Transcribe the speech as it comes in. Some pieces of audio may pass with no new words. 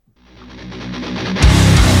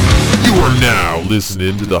now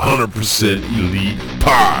listening to the 100% Elite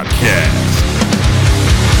Podcast.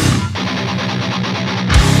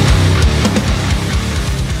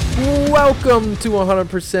 Welcome to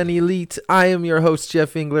 100% Elite. I am your host,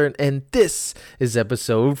 Jeff Engler, and this is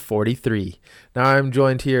episode 43. Now, I'm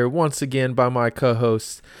joined here once again by my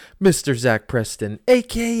co-host, Mr. Zach Preston,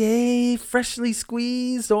 a.k.a. Freshly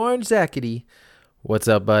Squeezed Orange Zackety. What's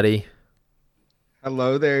up, buddy?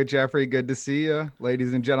 Hello there, Jeffrey. Good to see you.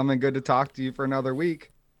 Ladies and gentlemen, good to talk to you for another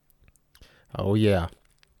week. Oh, yeah.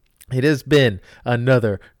 It has been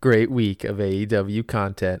another great week of AEW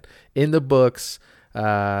content in the books.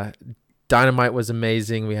 Dynamite was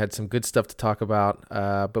amazing. We had some good stuff to talk about.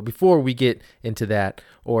 But before we get into that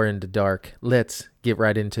or into Dark, let's get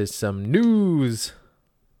right into some news.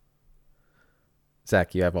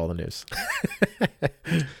 Zach, you have all the news.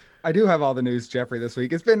 I do have all the news, Jeffrey, this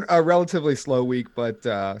week. It's been a relatively slow week, but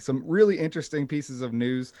some really interesting pieces of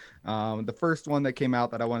news. The first one that came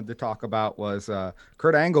out that I wanted to talk about was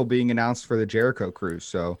Kurt Angle being announced for the Jericho Cruise.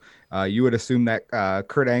 So you would assume that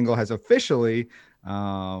Kurt Angle has officially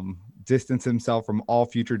distanced himself from all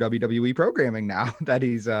future WWE programming now that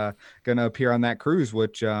he's going to appear on that cruise,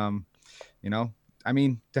 which, to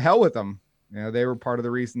hell with them. They were part of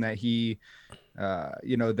the reason that he,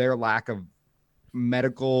 their lack of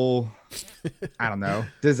medical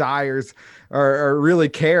desires or really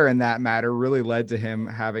care in that matter really led to him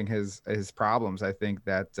having his problems. I think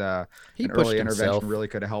that he an pushed early himself. intervention really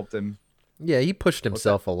could have helped him. Yeah, he pushed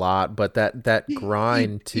himself a lot, but that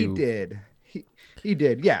grind he did.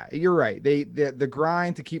 Yeah, you're right. The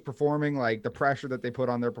grind to keep performing, like the pressure that they put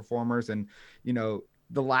on their performers, and the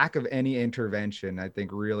lack of any intervention, I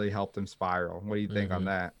think really helped him spiral. What do you think on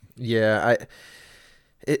that? Yeah,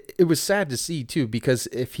 It was sad to see too, because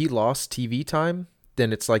if he lost TV time,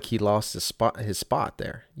 then it's like he lost his spot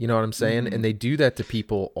there. You know what I'm saying? Mm-hmm. And they do that to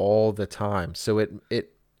people all the time. So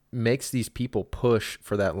it makes these people push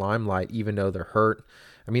for that limelight, even though they're hurt.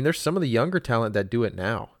 I mean, there's some of the younger talent that do it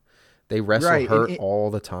now. They wrestle hurt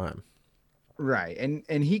all the time. Right.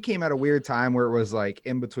 And he came at a weird time where it was like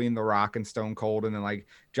in between The Rock and Stone Cold and then like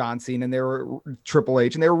John Cena, and they were Triple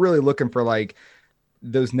H, and they were really looking for like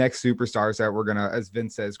those next superstars that were gonna, as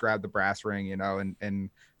Vince says, grab the brass ring, and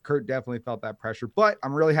Kurt definitely felt that pressure. But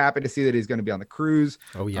I'm really happy to see that he's going to be on the cruise.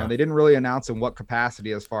 Oh yeah. They didn't really announce in what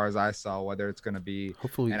capacity, as far as I saw, whether it's going to be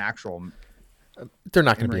hopefully an actual. They're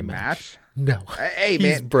not going to be a match. No. Hey,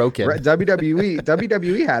 he's man, broken.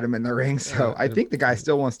 WWE had him in the ring, so I think the guy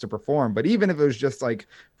still wants to perform. But even if it was just like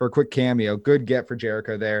for a quick cameo, good get for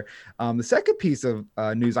Jericho there. The second piece of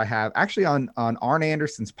news I have actually on Arn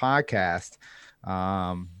Anderson's podcast.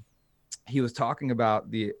 He was talking about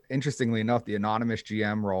interestingly enough, the anonymous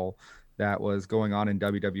GM role that was going on in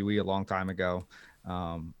WWE a long time ago.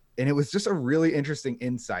 And it was just a really interesting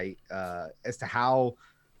insight as to how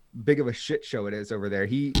big of a shit show it is over there.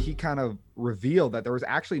 He kind of revealed that there was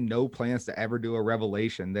actually no plans to ever do a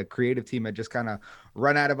Revelation. The creative team had just kind of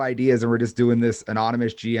run out of ideas, and we're just doing this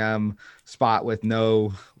anonymous GM spot with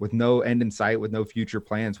no end in sight, with no future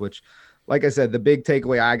plans, which, like I said, the big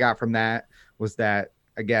takeaway I got from that was that,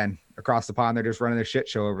 again, across the pond, they're just running a shit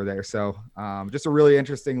show over there. So just a really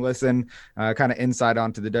interesting listen, kind of insight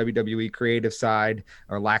onto the WWE creative side,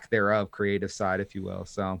 or lack thereof creative side, if you will.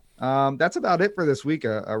 So that's about it for this week.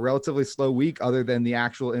 A relatively slow week, other than the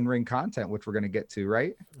actual in-ring content, which we're going to get to,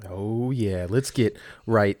 right? Oh, yeah. Let's get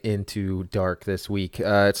right into Dark this week.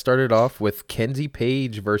 It started off with Kenzie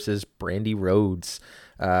Page versus Brandy Rhodes.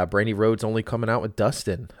 Brandy Rhodes only coming out with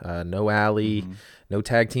Dustin. No Allie, no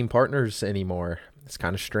tag team partners anymore. It's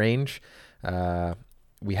kind of strange.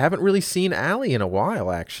 We haven't really seen Allie in a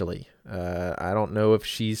while, actually. I don't know if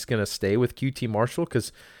she's going to stay with QT Marshall,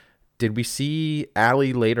 because did we see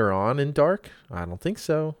Allie later on in Dark? I don't think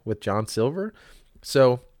so, with John Silver.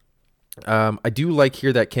 So I do like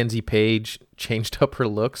here that Kenzie Page changed up her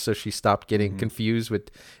look, so she stopped getting confused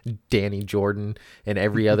with Danny Jordan and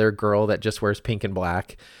every other girl that just wears pink and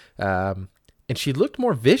black. And she looked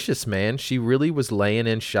more vicious, man. She really was laying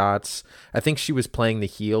in shots. I think she was playing the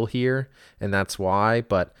heel here, and that's why.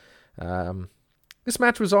 But this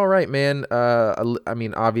match was all right, man. I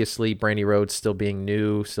mean, obviously, Brandy Rhodes still being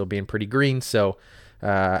new, still being pretty green. So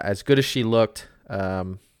as good as she looked,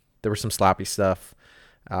 there was some sloppy stuff.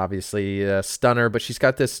 Obviously, stunner, but she's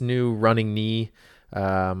got this new running knee.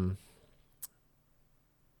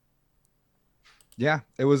 Yeah,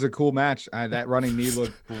 it was a cool match. That running knee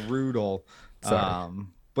looked brutal.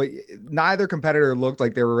 But neither competitor looked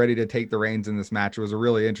like they were ready to take the reins in this match. It was a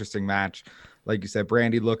really interesting match. like you said,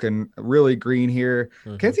 Brandy looking really green here.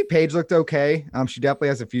 Kenzie Page looked okay. She definitely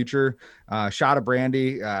has a future. Shot of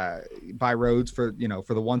Brandy by Rhodes for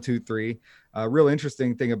for the 1-2-3. Real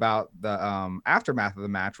interesting thing about the aftermath of the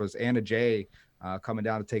match was Anna Jay coming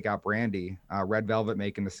down to take out Brandy. Red Velvet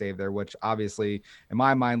making the save there, which obviously in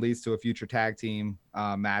my mind leads to a future tag team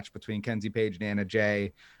match between Kenzie Page and Anna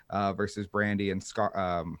Jay versus Brandy and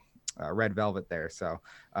Red Velvet there. So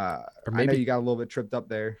I know you got a little bit tripped up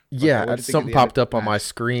there. Yeah, something popped up on my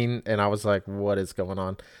screen and I was like, what is going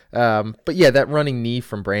on? But yeah, that running knee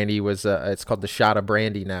from Brandy was it's called the shot of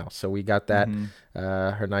Brandy now. So we got that,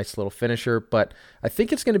 her nice little finisher. But I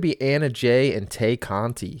think it's going to be Anna Jay and Tay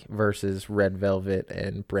Conti versus Red Velvet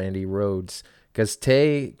and Brandy Rhodes, because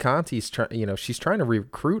Tay Conti's she's trying to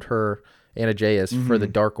recruit her, Anna Jay is, for the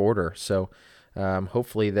Dark Order. So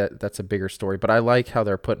hopefully that's a bigger story. But I like how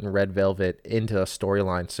they're putting Red Velvet into a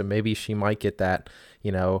storyline, so maybe she might get that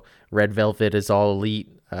Red Velvet is all elite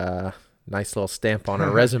nice little stamp on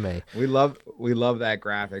her resume. We love that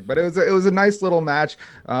graphic. But it was a nice little match.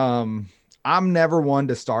 I'm never one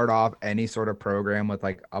to start off any sort of program with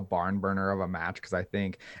like a barn burner of a match, because I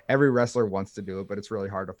think every wrestler wants to do it, but it's really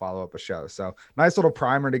hard to follow up a show. So nice little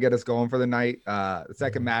primer to get us going for the night. The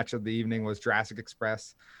second match of the evening was Jurassic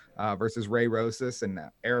Express versus Ray Rosas and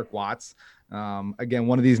Eric Watts. Again,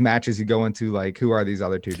 one of these matches you go into like, who are these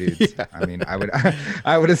other two dudes? Yeah. I mean,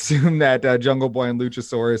 I would assume that Jungle Boy and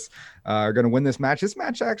Luchasaurus are going to win this match. This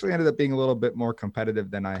match actually ended up being a little bit more competitive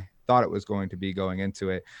than I thought it was going to be going into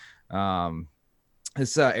it.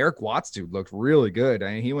 This Eric Watts dude looked really good.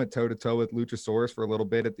 I mean, he went toe to toe with Luchasaurus for a little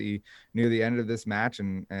bit near the end of this match,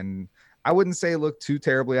 and I wouldn't say it looked too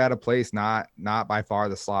terribly out of place. Not by far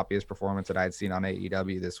the sloppiest performance that I'd seen on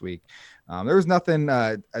AEW this week. There was nothing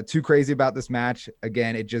too crazy about this match.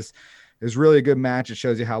 Again, it was really a good match. It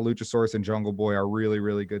shows you how Luchasaurus and Jungle Boy are really,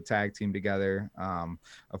 really good tag team together.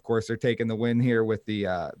 Of course, they're taking the win here with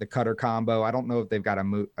the cutter combo. I don't know if they've got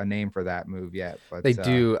a name for that move yet, but they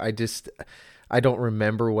do. I don't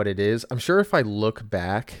remember what it is. I'm sure if I look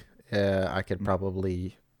back, I could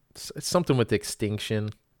probably, it's something with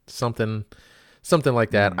Extinction. Something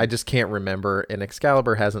like that. I just can't remember, and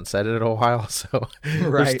Excalibur hasn't said it in a while, so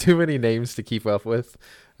there's too many names to keep up with.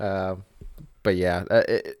 But yeah,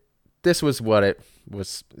 this was what it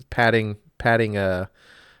was, padding a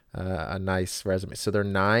nice resume. So they're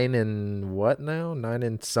 9 and what now? 9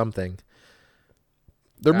 and something.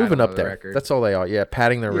 They're moving up there. That's all they are. Yeah,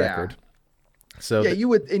 padding their record. So yeah, you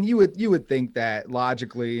would think that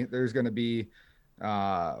logically there's going to be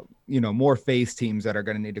more face teams that are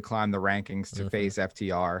going to need to climb the rankings to face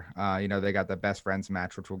FTR. They got the best friends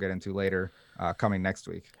match, which we'll get into later, coming next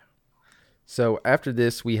week. So after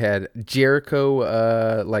this, we had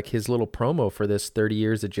Jericho, like his little promo for this 30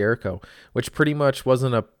 years of Jericho, which pretty much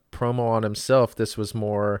wasn't a promo on himself. This was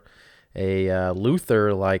more a Luther,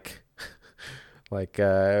 it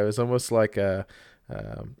was almost like a,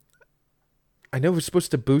 I know we're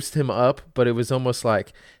supposed to boost him up, but it was almost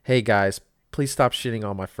like, hey guys, please stop shitting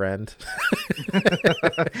on my friend.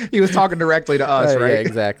 He was talking directly to us, right? Yeah,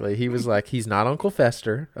 exactly. He was like, he's not Uncle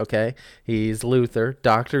Fester, okay? He's Luther,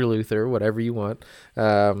 Dr. Luther, whatever you want.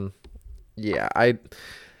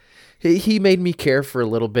 He made me care for a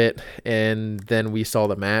little bit, and then we saw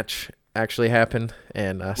the match actually happen,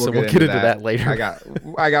 and we'll get into that later.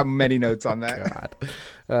 I got many notes on that.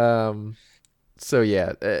 God. So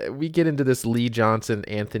yeah, we get into this Lee Johnson,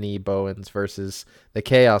 Anthony Bowens versus the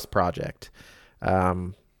Chaos Project.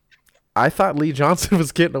 I thought Lee Johnson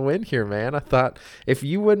was getting a win here, man. I thought if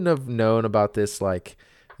you wouldn't have known about this,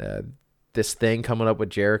 this thing coming up with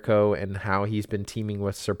Jericho and how he's been teaming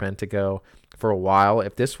with Serpentico for a while,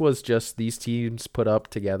 if this was just these teams put up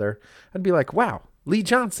together, I'd be like, wow, Lee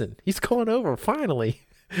Johnson, he's going over finally.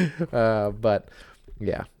 But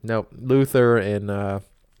yeah, no, Luther and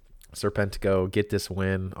Serpentico get this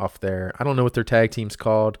win off their, I don't know what their tag team's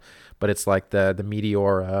called, but it's like the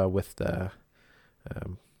Meteor with the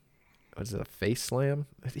what is it, a face slam?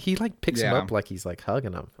 He picks him up like he's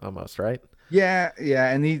hugging him almost, right? Yeah,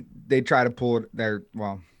 and they try to pull it there.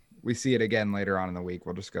 Well, we see it again later on in the week.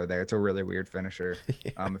 We'll just go there. It's a really weird finisher,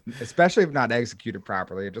 especially if not executed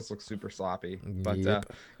properly. It just looks super sloppy. But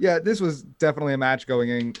this was definitely a match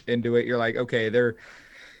going into it. You're like, okay, they're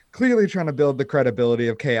clearly trying to build the credibility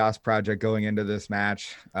of Chaos Project going into this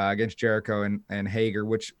match against Jericho and Hager,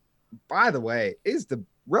 which, by the way, is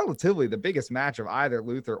relatively the biggest match of either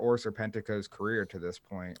Luther or Serpentico's career to this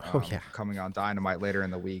point. Coming on Dynamite later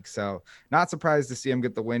in the week. So not surprised to see him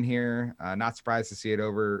get the win here. Not surprised to see it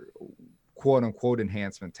over quote unquote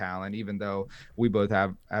enhancement talent, even though we both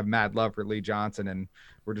have mad love for Lee Johnson, and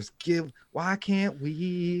we're just why can't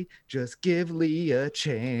we just give Lee a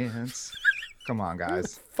chance? Come on,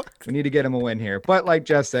 guys. We need to get him a win here. But like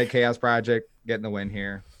Jeff said, Chaos Project getting the win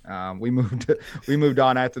here. We moved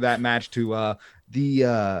on after that match to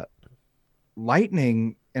the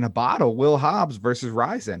Lightning in a Bottle, Will Hobbs versus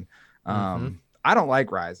Ryzen. I don't like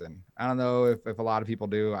Ryzen. I don't know if a lot of people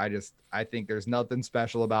do. I think there's nothing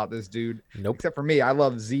special about this dude. Nope. Except for me. I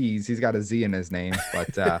love Z's. He's got a Z in his name.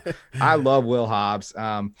 But I love Will Hobbs.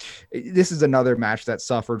 This is another match that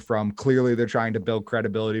suffered from clearly they're trying to build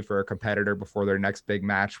credibility for a competitor before their next big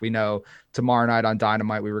match. We know tomorrow night on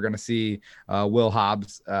Dynamite we were going to see Will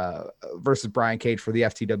Hobbs versus Brian Cage for the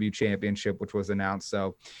FTW Championship, which was announced.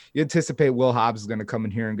 So you anticipate Will Hobbs is going to come in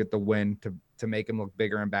here and get the win to make him look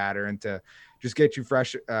bigger and badder and to just get you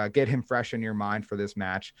fresh, get him fresh in your mind for this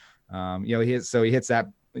match. He hits that,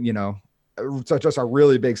 so just a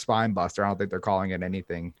really big spine buster. I don't think they're calling it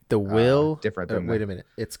anything different than wait a minute.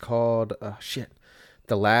 It's called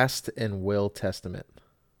The Last and Will Testament.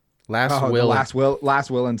 Last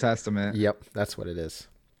Will and Testament. Yep, that's what it is.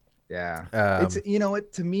 Yeah. It's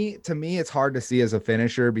to me it's hard to see as a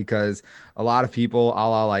finisher because a lot of people a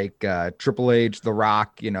la like Triple H, The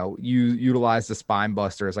Rock, you utilize the spine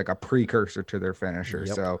buster as like a precursor to their finisher.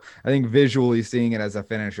 Yep. So I think visually seeing it as a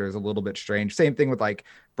finisher is a little bit strange. Same thing with like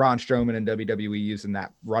Braun Strowman and WWE using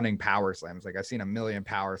that running power slams. Like I've seen a million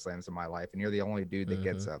power slams in my life and you're the only dude that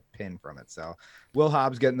gets a pin from it. So Will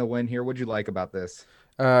Hobbs getting the win here. What'd you like about this?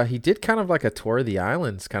 He did kind of like a tour of the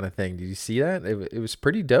islands kind of thing. Did you see that? It was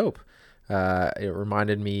pretty dope. It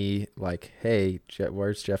reminded me like, hey,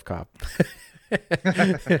 where's Jeff Cobb?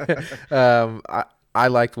 I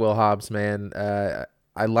liked Will Hobbs, man.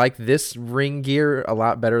 I like this ring gear a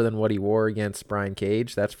lot better than what he wore against Brian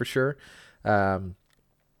Cage. That's for sure.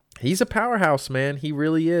 He's a powerhouse, man. He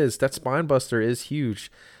really is. That spine buster is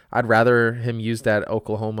huge. I'd rather him use that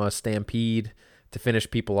Oklahoma Stampede to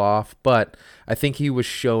finish people off, but I think he was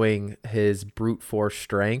showing his brute force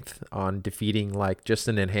strength on defeating like just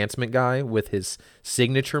an enhancement guy with his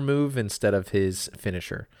signature move instead of his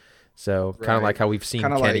finisher. So kind of like how we've seen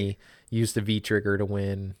Kenny use the V trigger to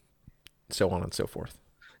win, so on and so forth.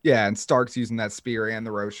 Yeah, and Stark's using that spear and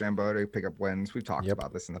the Rochambeau to pick up wins. We've talked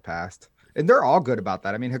about this in the past, and they're all good about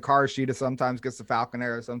that. I mean, Hikaru Shida sometimes gets the Falcon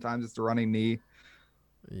Arrow, sometimes it's the running knee.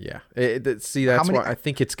 Yeah, that's why I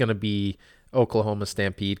think it's going to be Oklahoma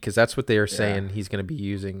Stampede because that's what they are saying he's going to be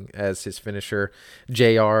using as his finisher.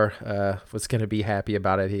 JR was going to be happy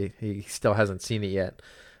about it. He still hasn't seen it yet.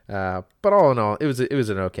 But all in all, it was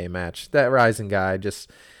an okay match. That Ryzen guy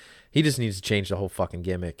he just needs to change the whole fucking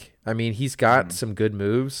gimmick. I mean, he's got some good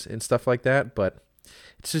moves and stuff like that, but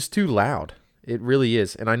it's just too loud. It really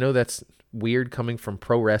is. And I know that's weird coming from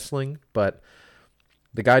pro wrestling, but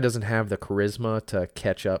the guy doesn't have the charisma to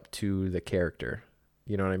catch up to the character.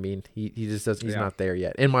 You know what I mean? He just doesn't. He's not there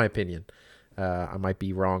yet, in my opinion. I might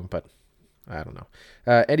be wrong, but I don't know.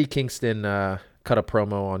 Eddie Kingston cut a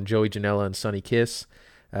promo on Joey Janela and Sonny Kiss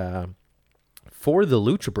for the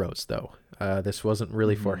Lucha Bros, though. This wasn't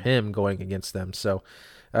really for him going against them. So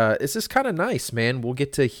it's just kind of nice, man. We'll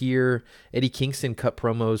get to hear Eddie Kingston cut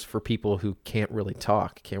promos for people who can't really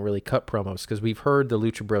talk, can't really cut promos, because we've heard the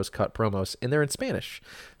Lucha Bros cut promos, and they're in Spanish.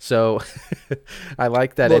 So I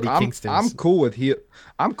like that. Look, Eddie Kingston. I'm cool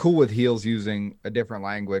with heels using a different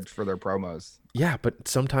language for their promos. Yeah, but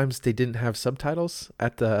sometimes they didn't have subtitles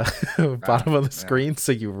at the bottom of the screen,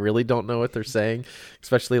 so you really don't know what they're saying,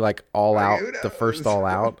 especially like All Out, the first All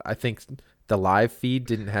Out. I think the live feed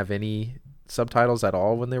didn't have any subtitles at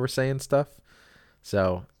all when they were saying stuff.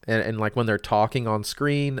 So, and like when they're talking on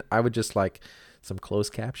screen, I would just like some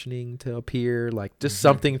closed captioning to appear, like just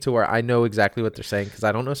something to where I know exactly what they're saying because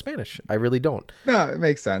I don't know Spanish. I really don't. No, it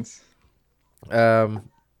makes sense. But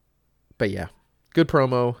yeah, good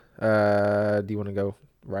promo. Do you want to go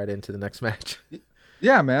right into the next match?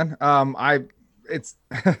 Yeah, man. It's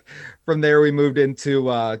from there we moved into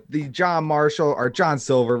the John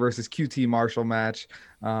Silver versus QT Marshall match.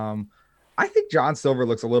 I think John Silver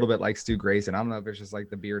looks a little bit like Stu Grayson. I don't know if it's just like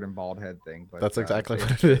the beard and bald head thing, but that's exactly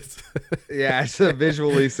what it is. Yeah, it's a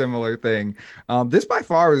visually similar thing. This by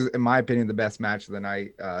far was, in my opinion, the best match of the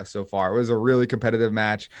night so far. It was a really competitive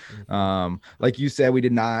match. Like you said, we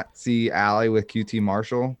did not see Allie with QT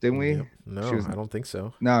Marshall, didn't we? Yep. No, I don't think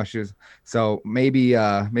so. No, she was. So maybe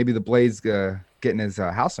the Blade's getting his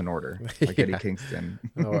house in order, like Eddie Kingston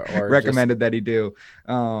or recommended that he do.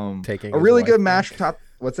 Taking a really good match top.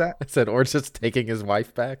 What's that? I said, or just taking his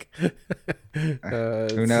wife back.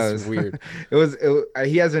 Who knows? Weird.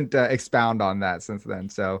 He hasn't expound on that since then.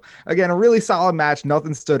 So again, a really solid match.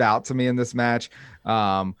 Nothing stood out to me in this match.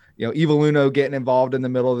 Evil Uno getting involved in the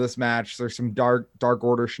middle of this match. There's some dark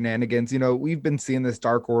order shenanigans. We've been seeing this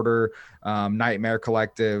Dark Order, Nightmare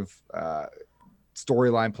Collective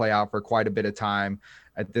storyline play out for quite a bit of time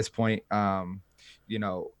at this point.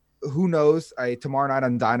 Who knows? Tomorrow night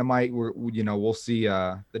on Dynamite, we'll see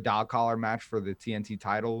the dog collar match for the TNT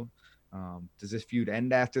title. Does this feud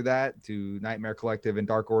end after that? Do Nightmare Collective and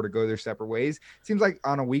Dark Order go their separate ways? Seems like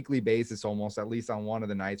on a weekly basis, almost, at least on one of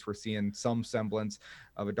the nights, we're seeing some semblance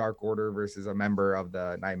of a Dark Order versus a member of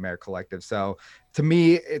the Nightmare Collective. So to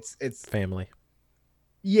me, it's family.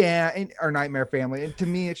 Yeah, our Nightmare family. And to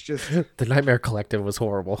me, it's just the Nightmare Collective was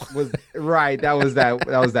horrible. That was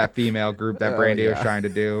that female group that Brandy was trying to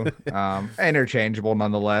do. Interchangeable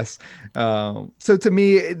nonetheless. So to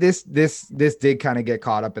me, this did kind of get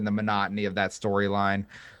caught up in the monotony of that storyline.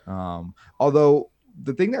 Although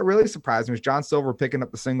the thing that really surprised me was John Silver picking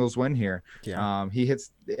up the singles win here. Yeah. He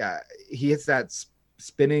hits that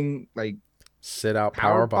spinning like sit out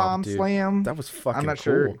power bomb slam. That was fucking I'm not cool.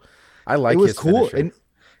 sure. I like it was his cool. finisher.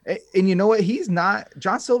 And you know what? He's not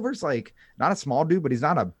John Silver's like not a small dude, but he's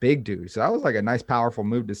not a big dude. So that was like a nice, powerful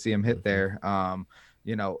move to see him hit there. 5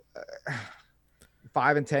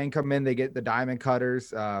 and 10 come in, they get the diamond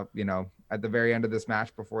cutters, at the very end of this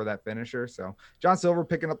match before that finisher. So John Silver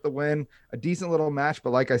picking up the win, a decent little match. But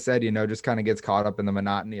like I said, just kind of gets caught up in the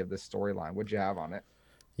monotony of this storyline. What'd you have on it?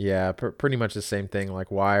 Yeah, pretty much the same thing. Like,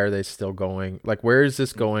 why are they still going? Like, where is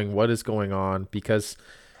this going? What is going on? Because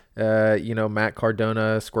Matt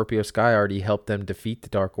Cardona, Scorpio Sky already helped them defeat the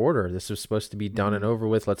Dark Order. This was supposed to be done and over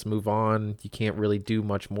with. Let's move on. You can't really do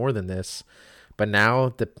much more than this. But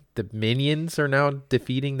now the minions are now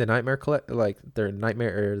defeating the Nightmare like their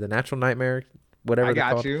Nightmare or the Natural Nightmare, whatever. I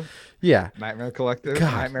got you. Yeah, Nightmare Collective,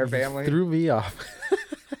 God, Nightmare Family threw me off.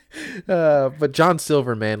 But John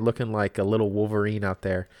Silver, man, looking like a little Wolverine out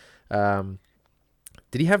there.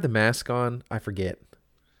 Did he have the mask on? I forget.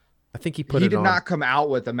 I think he put it on. He did not come out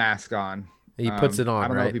with the mask on. He puts it on, I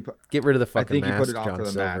don't right? know if Get rid of the fucking mask, I think he put it on John for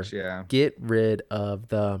the Silver. match, yeah. Get rid of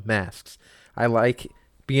the masks. I like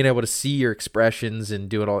being able to see your expressions and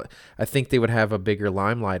do it all. I think they would have a bigger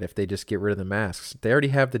limelight if they just get rid of the masks. They already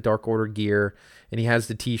have the Dark Order gear, and he has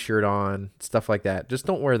the T-shirt on, stuff like that. Just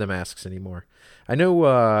don't wear the masks anymore. I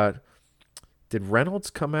know, did Reynolds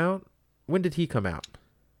come out? When did he come out?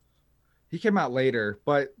 He came out later,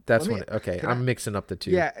 but that's when. Okay, I'm mixing up the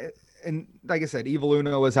two. Yeah, and like I said, Evil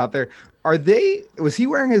Uno was out there. Was he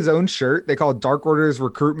wearing his own shirt? They call it Dark Order's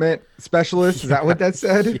recruitment specialist. Is that what that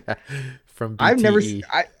said? Yeah, from BTE. I've never seen.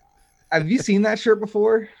 Have you seen that shirt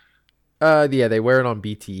before? Yeah, they wear it on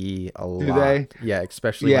BTE a lot. Do they? Yeah,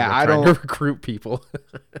 especially when they're trying to recruit people.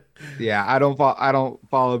 Yeah, I don't follow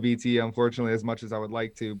BTE, unfortunately, as much as I would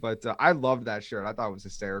like to. But I loved that shirt. I thought it was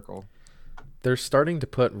hysterical. They're starting to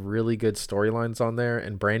put really good storylines on there,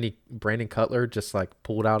 and Brandon Cutler just like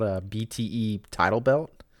pulled out a BTE title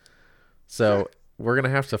belt. So we're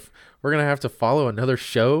gonna have to follow another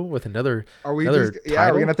show with another. Are we another just? Yeah,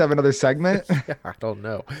 are we gonna have another segment? Yeah, I don't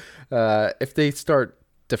know. If they start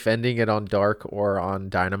defending it on Dark or on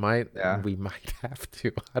Dynamite, we might have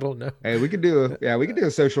to. I don't know. Hey, we could do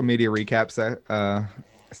a social media recap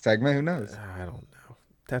segment. Who knows? I don't know.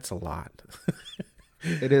 That's a lot.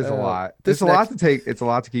 It is a lot. It's a lot to take. It's a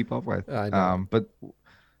lot to keep up with. I know. But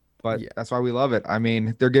that's why we love it. I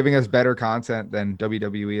mean, they're giving us better content than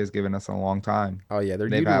WWE has given us in a long time. Oh yeah,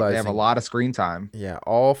 they have a lot of screen time. Yeah,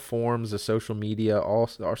 all forms of social media, all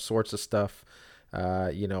sorts of stuff.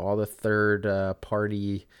 All the third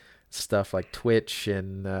party stuff like Twitch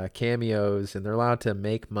and cameos, and they're allowed to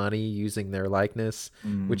make money using their likeness,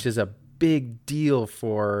 which is a big deal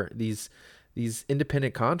for these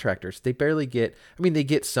independent contractors. They barely get, they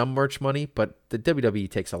get some merch money, but the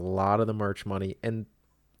WWE takes a lot of the merch money. And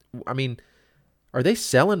are they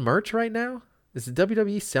selling merch right now? Is the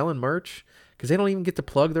WWE selling merch? Because they don't even get to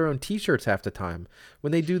plug their own t-shirts half the time.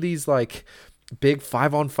 When they do these like big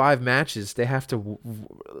 5-on-5 matches, they have to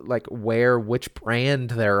like wear which brand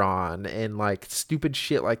they're on and like stupid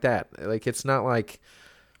shit like that. Like, it's not like,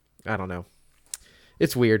 I don't know.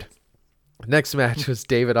 It's weird. Next match was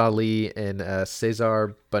David Ali and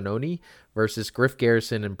Cesar Bononi versus Griff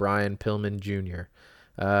Garrison and Brian Pillman Jr.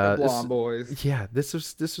 The Blonde Boys. Yeah, this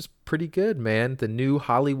was pretty good, man. The new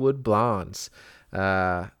Hollywood Blondes.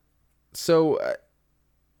 So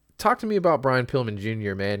talk to me about Brian Pillman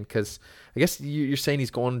Jr., man, because I guess you're saying he's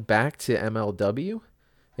going back to MLW.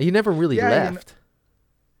 He never really left.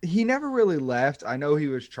 he never really left. I know he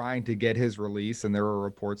was trying to get his release, and there were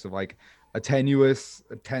reports of like a tenuous,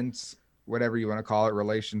 a tense, whatever you want to call it,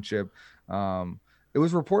 relationship. It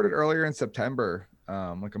was reported earlier in September,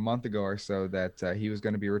 like a month ago or so, that he was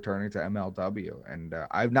going to be returning to MLW, and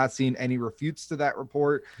I've not seen any refutes to that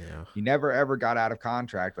report. Yeah. He never ever got out of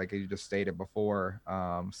contract, like you just stated before.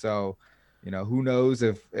 So, who knows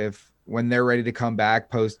if when they're ready to come back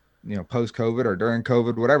post COVID or during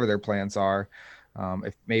COVID, whatever their plans are.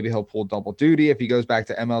 If maybe he'll pull double duty if he goes back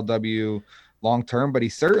to MLW long term, but he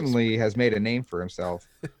certainly has made a name for himself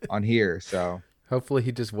on here. So Hopefully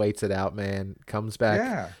he just waits it out, man. Comes back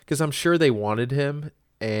yeah, because I'm sure they wanted him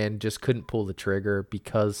and just couldn't pull the trigger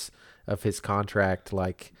because of his contract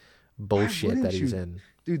like bullshit that he's in.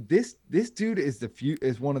 dude, this dude is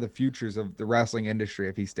is one of the futures of the wrestling industry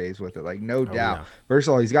if he stays with it, like no doubt. Yeah. First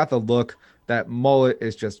of all, he's got the look. That mullet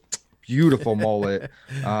is just beautiful mullet.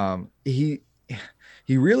 He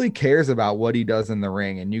really cares about what he does in the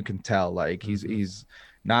ring, and you can tell like he's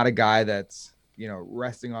not a guy that's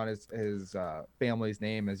resting on his family's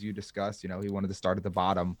name, as you discussed. He wanted to start at the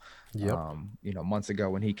bottom. Yep. Months ago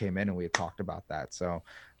when he came in, and we had talked about that. So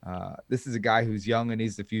this is a guy who's young and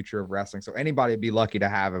he's the future of wrestling. So anybody would be lucky to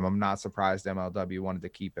have him. I'm not surprised MLW wanted to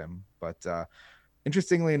keep him. But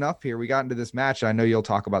interestingly enough, here we got into this match. I know you'll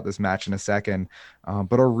talk about this match in a second,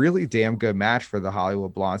 but a really damn good match for the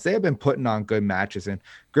Hollywood Blondes. They have been putting on good matches, and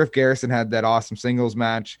Griff Garrison had that awesome singles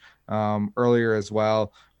match earlier as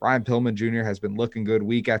well. Brian Pillman Jr. has been looking good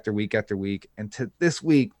week after week after week, and to this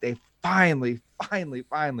week they finally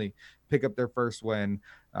pick up their first win.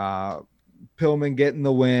 Pillman getting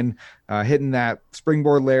the win, hitting that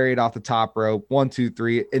springboard lariat off the top rope, 1, 2,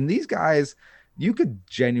 3, and these guys, you could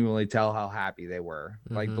genuinely tell how happy they were.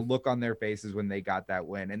 Like the look on their faces when they got that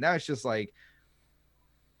win. And that was just like,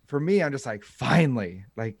 for me, I'm just like, finally,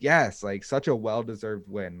 like, yes, like such a well-deserved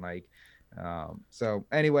win. Like, so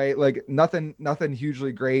anyway, like nothing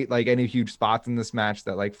hugely great, like any huge spots in this match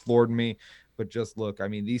that like floored me, but just look, I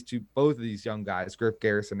mean, both of these young guys, Griff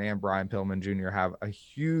Garrison and Brian Pillman Jr., have a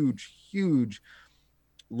huge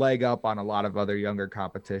leg up on a lot of other younger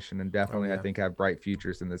competition, and definitely I think have bright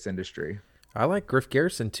futures in this industry. I like Griff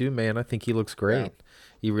Garrison too, man. I think he looks great. Yeah.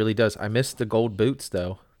 He really does. I missed the gold boots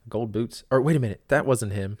though. Gold boots. Or wait a minute, that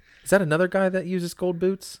wasn't him. Is that another guy that uses gold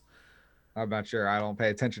boots? I'm not sure. I don't pay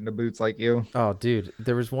attention to boots like you. Oh, dude,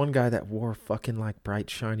 there was one guy that wore fucking like bright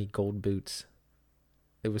shiny gold boots.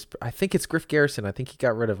 I think it's Griff Garrison. I think he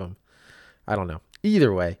got rid of them. I don't know.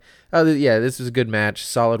 Either way, yeah, this was a good match.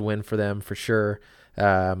 Solid win for them for sure.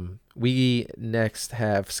 We next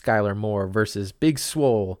have Skylar Moore versus Big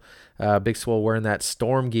Swole. Big Swole wearing that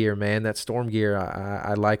Storm gear, man. That Storm gear,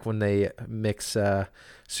 I like when they mix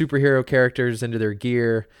superhero characters into their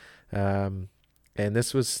gear. And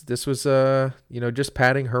this was just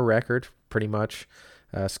padding her record pretty much.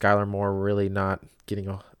 Skylar Moore really not getting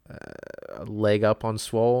a leg up on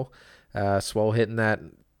Swole. Swole hitting that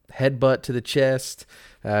headbutt to the chest.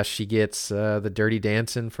 She gets the Dirty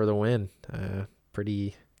Dancing for the win.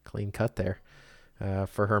 Pretty clean cut there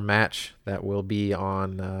for her match that will be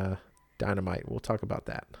on Dynamite. We'll talk about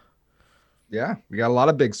that. Yeah, we got a lot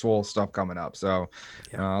of Big Swole stuff coming up. So,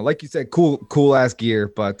 like you said, cool ass gear.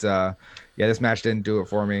 But yeah, this match didn't do it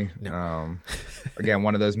for me. No. Again,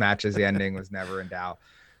 one of those matches, the ending was never in doubt.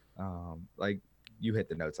 Like you hit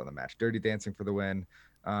the notes on the match. Dirty Dancing for the win.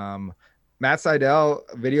 Matt Sydal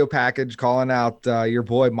video package calling out your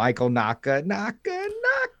boy Michael Nakazawa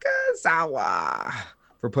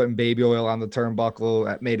for putting baby oil on the turnbuckle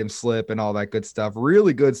that made him slip and all that good stuff.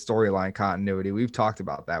 Really good storyline continuity. We've talked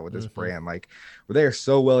about that with this brand, like where they are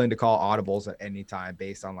so willing to call audibles at any time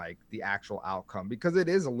based on like the actual outcome, because it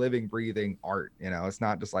is a living, breathing art. It's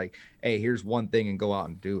not just like, hey, here's one thing and go out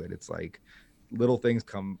and do it. It's like little things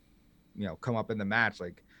come up in the match,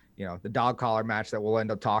 like the dog collar match that we'll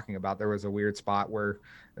end up talking about. There was a weird spot where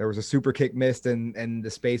there was a super kick missed and the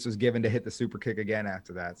space was given to hit the super kick again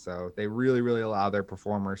after that. So they really allow their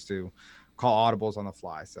performers to call audibles on the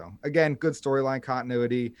fly. So again, good storyline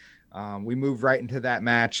continuity. We move right into that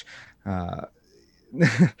match. Again,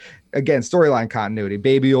 storyline continuity,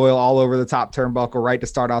 baby oil all over the top turnbuckle right to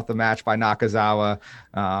start off the match by Nakazawa.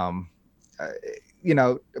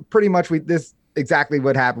 Pretty much this exactly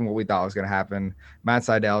what happened, what we thought was going to happen. Matt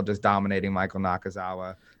Sydal just dominating Michael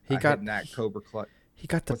Nakazawa. He got that Cobra Clutch. He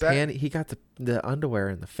got the panty. He got the underwear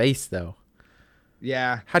in the face though.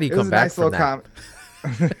 Yeah. How do you come back from that?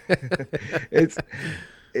 Is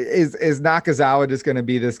Nakazawa just going to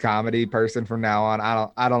be this comedy person from now on?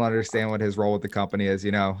 I don't understand what his role with the company is.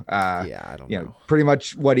 Yeah, I don't know. Pretty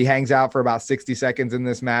much what he hangs out for about 60 seconds in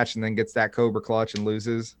this match and then gets that Cobra Clutch and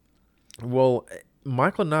loses. Well,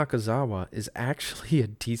 Michael Nakazawa is actually a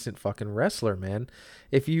decent fucking wrestler, man.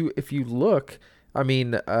 If you look, I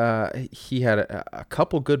mean, he had a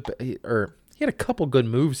couple good or he had a couple good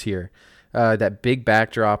moves here. That big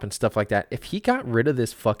backdrop and stuff like that. If he got rid of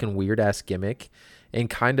this fucking weird ass gimmick and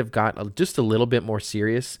kind of got just a little bit more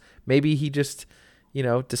serious, maybe he just,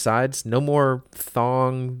 decides no more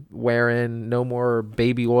thong wearing, no more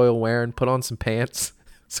baby oil wearing, put on some pants.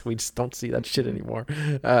 So we just don't see that shit anymore.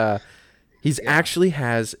 He's actually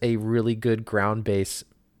has a really good ground base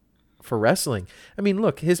for wrestling. I mean,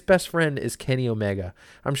 look, his best friend is Kenny Omega.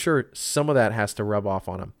 I'm sure some of that has to rub off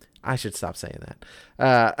on him. I should stop saying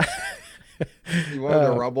that. You wanted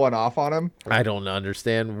to rub one off on him? I don't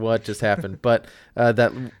understand what just happened, but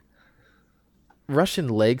that Russian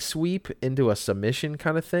leg sweep into a submission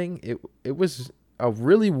kind of thing, it was a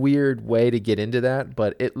really weird way to get into that,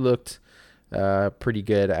 but it looked pretty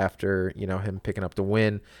good after him picking up the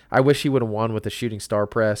win. I wish he would have won with a shooting star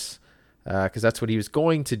press because that's what he was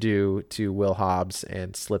going to do to Will Hobbs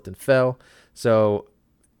and slipped and fell. So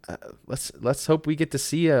let's hope we get to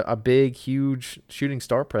see a big, huge shooting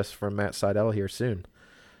star press from Matt Sydal here soon.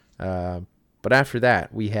 But after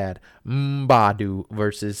that, we had Mbadu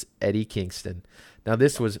versus Eddie Kingston. Now,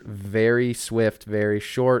 this was very swift, very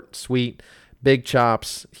short, sweet, big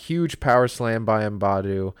chops, huge power slam by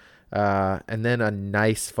Mbadu, and then a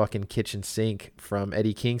nice fucking kitchen sink from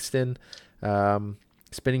Eddie Kingston.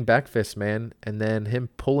 Spinning back fist, man, and then him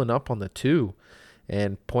pulling up on the 2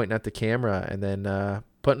 and pointing at the camera, and then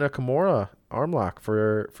putting a Kimura arm lock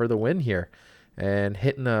for the win here, and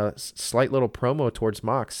hitting a slight little promo towards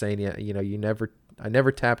Mox saying, I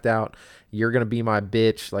never tapped out. You're going to be my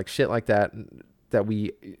bitch, like shit like that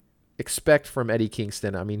we expect from Eddie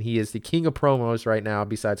Kingston. I mean, he is the king of promos right now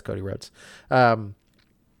besides Cody Rhodes and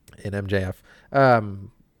MJF.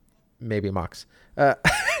 Maybe Mox.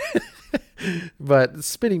 But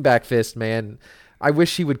spinning back fist, man, I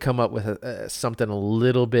wish he would come up with something a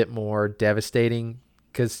little bit more devastating,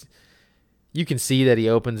 because you can see that he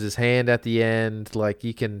opens his hand at the end. Like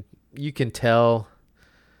you can tell.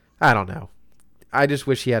 I don't know. I just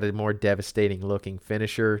wish he had a more devastating looking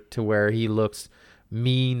finisher to where he looks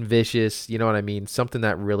mean, vicious. You know what I mean? Something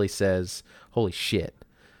that really says, "Holy shit."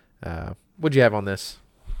 What'd you have on this?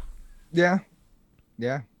 Yeah.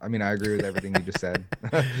 I mean, I agree with everything you just said.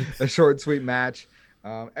 A short, sweet match.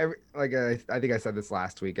 I think I said this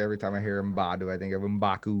last week. Every time I hear Mbadu, I think of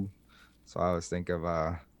M'Baku. So I always think of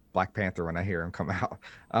Black Panther when I hear him come out.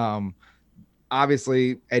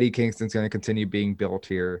 Obviously, Eddie Kingston's going to continue being built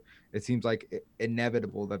here. It seems like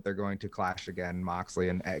inevitable that they're going to clash again, Moxley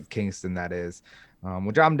and Kingston, that is,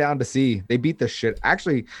 which I'm down to see. They beat the shit out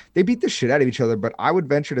of each other, but I would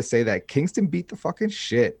venture to say that Kingston beat the fucking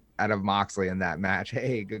shit out of Moxley in that match.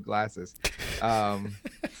 Hey, good glasses. I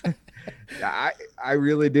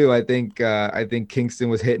really do. I think Kingston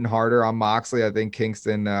was hitting harder on Moxley. I think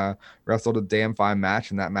Kingston wrestled a damn fine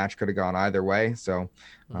match, and that match could have gone either way. So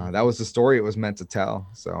that was the story it was meant to tell.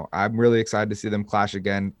 So I'm really excited to see them clash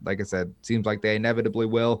again. Like I said, seems like they inevitably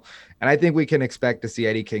will, and I think we can expect to see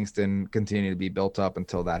Eddie Kingston continue to be built up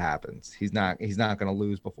until that happens. He's not going to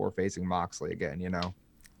lose before facing Moxley again.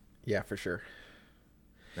 Yeah, for sure.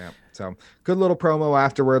 Yeah. So good little promo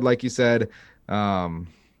afterward, like you said.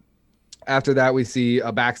 After that, we see a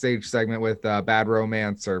backstage segment with Bad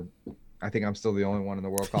Romance, or I think I'm still the only one in the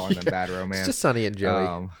world calling them Bad Romance. It's just Sonny and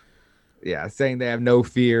Joey. Saying they have no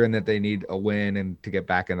fear and that they need a win and to get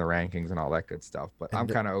back in the rankings and all that good stuff. But I'm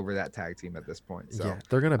kind of over that tag team at this point. So yeah,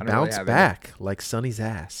 they're going to bounce back like Sonny's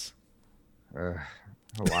ass.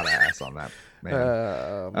 A lot of ass on that,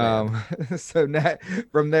 man. So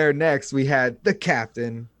from there, next, we had the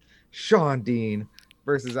captain, Shawn Dean,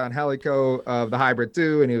 versus Angelico of the Hybrid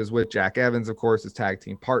 2, and he was with Jack Evans, of course, his tag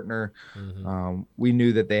team partner. Mm-hmm. We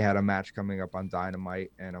knew that they had a match coming up on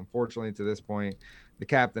Dynamite, and unfortunately, to this point, the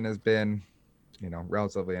captain has been,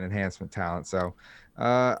 relatively an enhancement talent. So,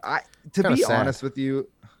 honest with you,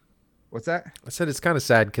 what's that? I said it's kind of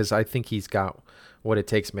sad because I think he's got what it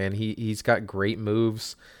takes, man. He's got great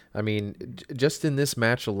moves. I mean, just in this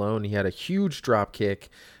match alone, he had a huge drop kick,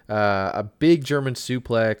 a big German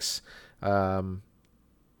suplex. But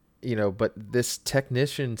this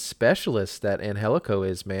technician specialist that Angelico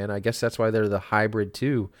is, man, I guess that's why they're the Hybrid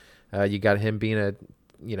 2. You got him being a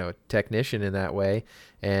technician in that way,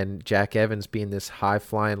 and Jack Evans being this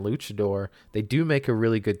high-flying luchador. They do make a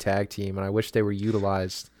really good tag team, and I wish they were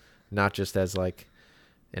utilized not just as like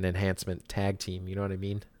an enhancement tag team. You know what I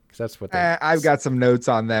mean? Because that's what I've got some notes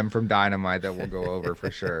on them from Dynamite that we'll go over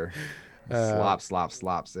for sure. Slop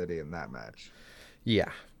City in that match.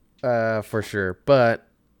 Yeah, for sure. But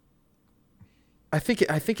I think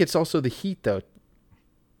it's also the heat, though.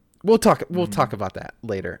 We'll talk about that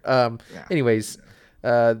later. Yeah. Anyways,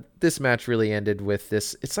 this match really ended with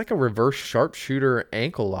this. It's like a reverse sharpshooter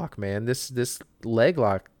ankle lock, man. This leg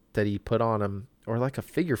lock that he put on him, or like a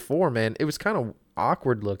figure four, man. It was kind of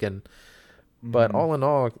awkward looking, but all in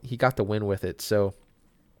all, he got the win with it. So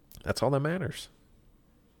that's all that matters.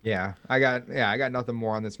 Yeah, I got nothing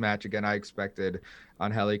more on this match. Again, I expected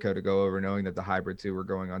Angelico to go over, knowing that the Hybrid 2 were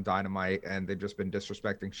going on Dynamite, and they've just been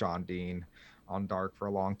disrespecting Sean Dean on Dark for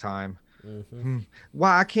a long time.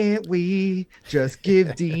 Why can't we just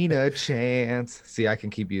give Dean a chance? See, I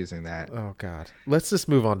can keep using that. Oh God, let's just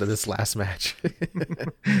move on to this last match.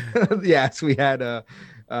 Yes, we had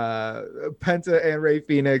Penta and Ray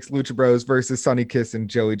Phoenix, Lucha Bros versus Sonny Kiss and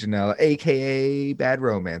Joey Janela, aka Bad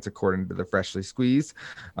Romance, according to the Freshly Squeezed.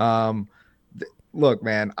 Look,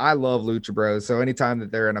 man, I love Lucha Bros, so anytime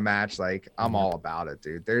that they're in a match, like, I'm all about it,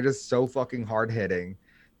 dude. They're just so fucking hard hitting.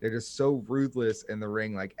 They're just so ruthless in the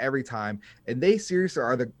ring, like, every time. And they seriously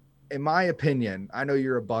are in my opinion, I know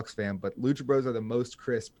you're a Bucks fan, but Lucha Bros are the most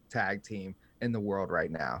crisp tag team in the world right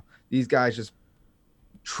now. These guys just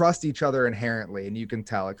trust each other inherently, and you can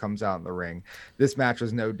tell it comes out in the ring. This match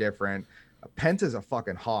was no different. Penta's a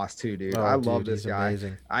fucking hoss too, dude. I love this guy.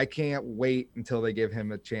 Amazing. I can't wait until they give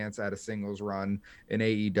him a chance at a singles run in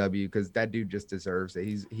AEW, because that dude just deserves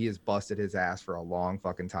it. He has busted his ass for a long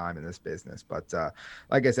fucking time in this business. But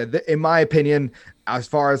like I said, in my opinion, as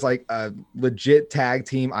far as like a legit tag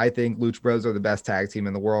team, I think Lucha Bros are the best tag team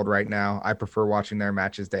in the world right now. I prefer watching their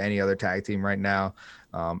matches to any other tag team right now.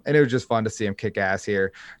 And it was just fun to see him kick ass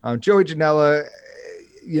here. Joey Janela,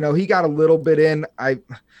 he got a little bit in.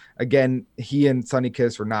 Again, he and Sonny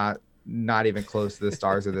Kiss were not even close to the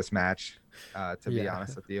stars of this match, to be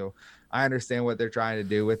honest with you. I understand what they're trying to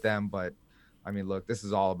do with them, but I mean, look, this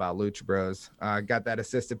is all about Lucha Bros. Got that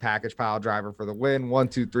assisted package pile driver for the win. 1,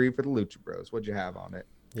 2, 3 for the Lucha Bros. What'd you have on it?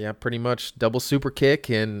 Yeah, pretty much double super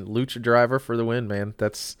kick and Lucha driver for the win, man.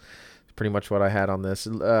 That's pretty much what I had on this.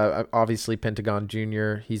 Obviously, Pentagon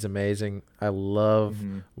Jr., he's amazing. I love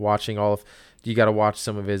watching you got to watch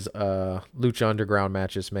some of his Lucha Underground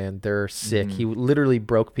matches, man. They're sick. He literally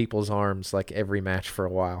broke people's arms like every match for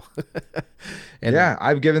a while. And yeah,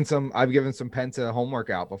 I've given some Penta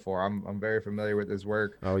homework out before. I'm very familiar with his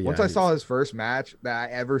work. Oh yeah. Once I saw his first match that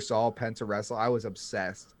I ever saw Penta wrestle, I was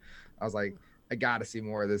obsessed. I was like, I got to see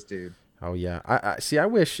more of this dude. Oh yeah. I see. I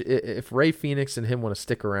wish if Ray Phoenix and him want to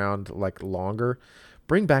stick around like longer,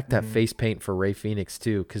 bring back that face paint for Ray Phoenix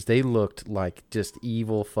too, because they looked like just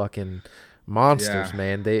evil fucking monsters,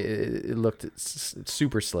 man. It looked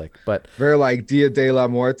super slick, but very like Dia de la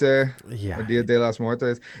Muerte, or Dia de las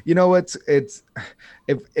Muertes. It's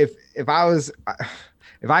if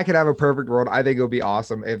I could have a perfect world, I think it would be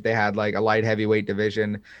awesome if they had like a light heavyweight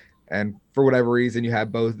division, and for whatever reason you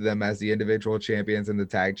have both of them as the individual champions and the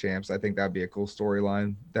tag champs. I think that'd be a cool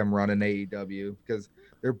storyline, them running AEW, because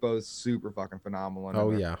they're both super fucking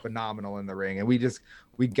phenomenal. Phenomenal in the ring, and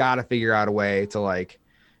we got to figure out a way to like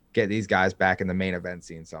get these guys back in the main event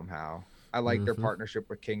scene somehow. I like their partnership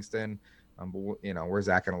with Kingston, but where's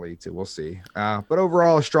that going to lead to? We'll see. But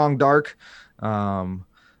overall, a strong Dark. I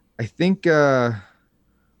think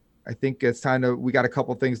it's time we got a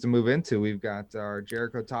couple things to move into. We've got our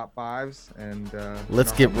Jericho top fives, and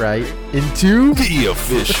let's get right into the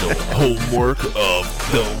official homework of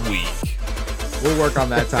the week. We'll work on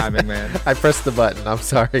that timing, man. I pressed the button. I'm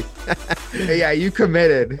sorry. Yeah, you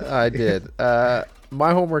committed. I did.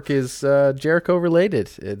 My homework is Jericho related.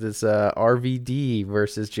 It is RVD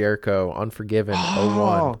versus Jericho, Unforgiven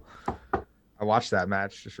 01. I watched that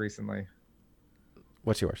match just recently.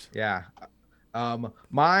 What's yours? Yeah.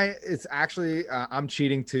 It's actually, I'm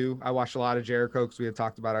cheating too. I watched a lot of Jericho because we had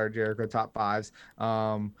talked about our Jericho top fives.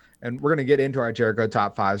 And we're going to get into our Jericho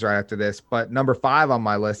top fives right after this. But number 5 on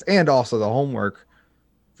my list, and also the homework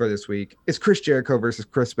for this week, is Chris Jericho versus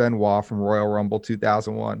Chris Benoit from Royal Rumble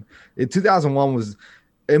 2001. In 2001 was,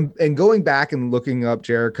 and going back and looking up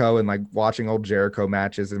Jericho and like watching old Jericho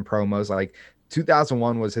matches and promos, like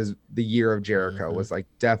 2001 was the year of Jericho. Was like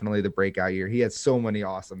definitely the breakout year. He had so many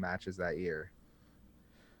awesome matches that year.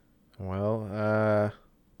 Well,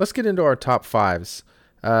 let's get into our top fives.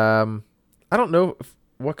 I don't know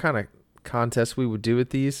what kind of contest we would do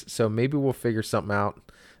with these, so maybe we'll figure something out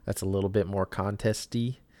that's a little bit more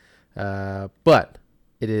contesty. But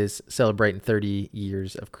it is celebrating 30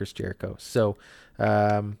 years of Chris Jericho. So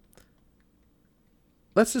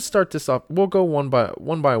let's just start this off. We'll go one by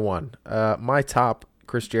one. My top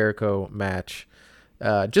Chris Jericho match,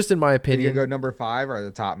 just in my opinion. You go number 5 or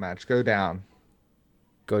the top match? Go down.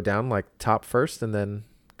 Go down like top first and then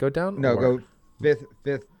go down? No, go fifth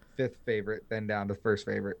favorite, then down to first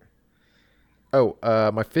favorite. Oh,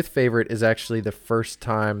 my fifth favorite is actually the first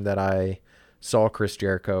time that I saw Chris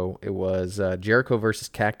Jericho. It was Jericho versus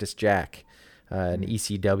Cactus Jack in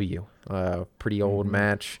ECW. Pretty old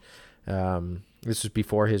match. This was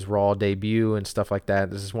before his Raw debut and stuff like that.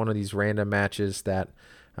 This is one of these random matches that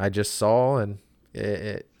I just saw, and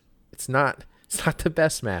it's not the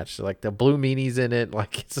best match. Like the Blue Meanie's in it,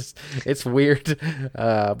 like it's weird,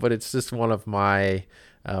 but it's just one of my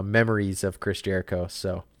memories of Chris Jericho.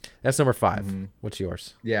 So that's number 5. What's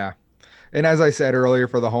yours? Yeah. And as I said earlier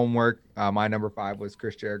for the homework, my number 5 was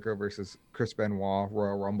Chris Jericho versus Chris Benoit,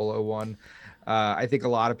 Royal Rumble 01. I think a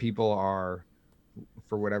lot of people are,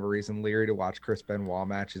 for whatever reason, leery to watch Chris Benoit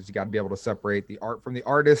matches. You got to be able to separate the art from the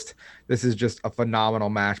artist. This is just a phenomenal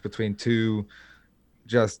match between two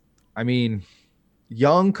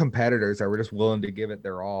young competitors that were just willing to give it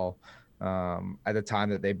their all at the time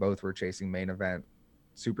that they both were chasing main event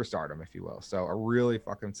superstardom, if you will. So a really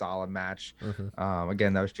fucking solid match.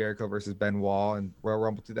 Again, that was Jericho versus Benoit in Royal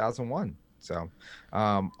Rumble 2001. So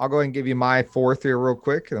I'll go ahead and give you my 4th here real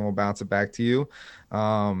quick, and then we'll bounce it back to you.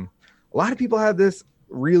 A lot of people have this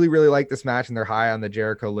really like this match, and they're high on the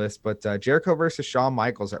Jericho list, but Jericho versus Shawn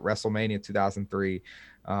Michaels at WrestleMania 2003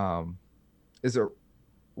 is a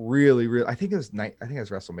really I think it was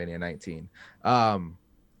WrestleMania 19.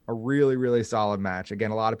 A really solid match.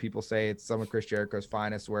 Again, a lot of people say it's some of Chris Jericho's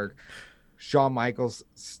finest work. Shawn Michaels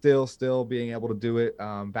still being able to do it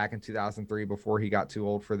back in 2003 before he got too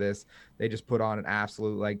old for this. They just put on an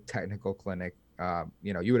absolute like technical clinic.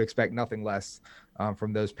 You would expect nothing less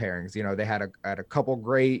from those pairings. They had a couple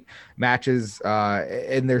great matches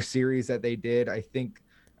in their series that they did. I think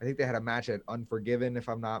they had a match at Unforgiven, if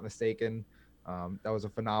I'm not mistaken. That was a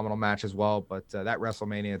phenomenal match as well. But that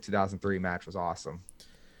WrestleMania 2003 match was awesome.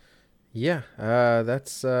 Yeah,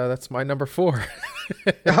 that's my number 4.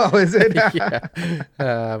 Oh, is it?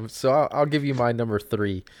 Yeah. So I'll give you my number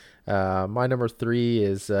 3. My number 3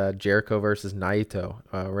 is Jericho versus Naito,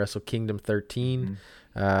 Wrestle Kingdom 13.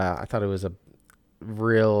 I thought it was a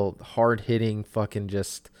real hard-hitting fucking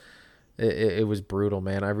just... It was brutal,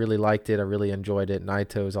 man. I really liked it. I really enjoyed it.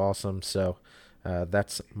 Naito is awesome. So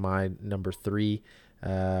that's my number 3.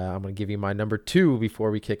 I'm going to give you my number 2 before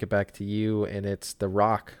we kick it back to you, and it's The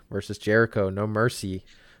Rock versus Jericho, No Mercy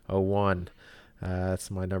 01. That's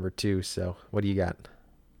my number 2. So what do you got?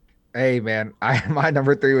 Hey, man, my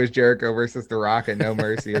number 3 was Jericho versus The Rock at No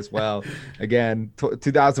Mercy as well. Again,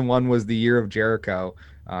 2001 was the year of Jericho.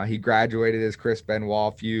 He graduated his Chris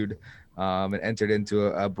Benoit feud and entered into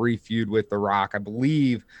a brief feud with The Rock. I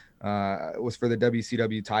believe it was for the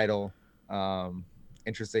WCW title.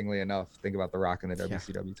 Interestingly enough, think about The Rock and the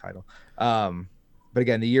WCW title. But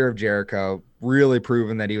again, the year of Jericho, really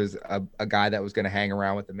proving that he was a guy that was going to hang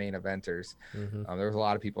around with the main eventers. There was a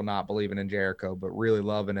lot of people not believing in Jericho, but really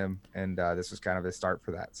loving him. And this was kind of his start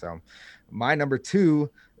for that. So my number 2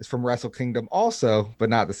 is from Wrestle Kingdom also, but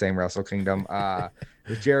not the same Wrestle Kingdom. It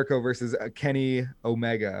was Jericho versus Kenny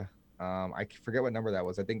Omega. I forget what number that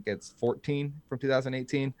was. I think it's 14 from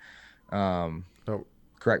 2018.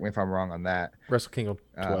 Correct me if I'm wrong on that. Wrestle Kingdom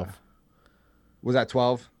 12. Was that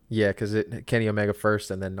 12? Yeah, because Kenny Omega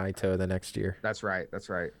first and then Naito the next year. That's right.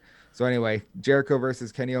 So anyway, Jericho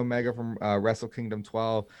versus Kenny Omega from Wrestle Kingdom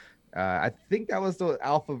 12. I think that was the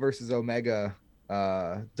Alpha versus Omega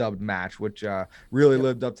dubbed match, which really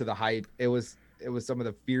lived up to the hype. It was some of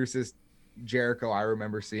the fiercest Jericho I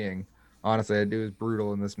remember seeing. Honestly, it was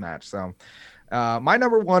brutal in this match. So my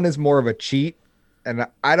number 1 is more of a cheat. And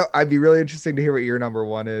I'd be really interested to hear what your number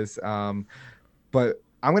 1 is. But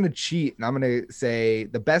I'm going to cheat and I'm going to say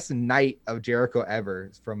the best night of Jericho ever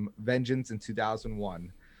is from Vengeance in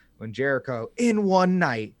 2001, when Jericho in one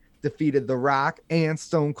night defeated The Rock and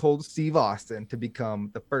Stone Cold Steve Austin to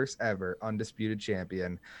become the first ever undisputed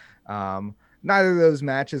champion. Neither of those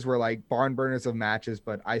matches were like barn burners of matches,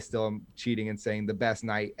 but I still am cheating and saying the best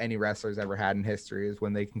night any wrestler's ever had in history is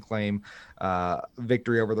when they can claim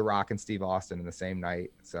victory over The Rock and Steve Austin in the same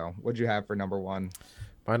night. So what'd you have for number 1?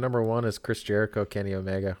 My number 1 is Chris Jericho, Kenny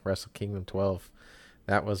Omega, Wrestle Kingdom 12.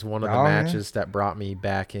 That was one of the matches that brought me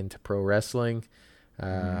back into pro wrestling.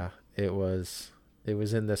 It was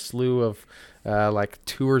in the slew of like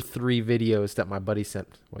 2 or 3 videos that my buddy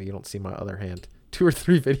sent. Well, you don't see my other hand. 2 or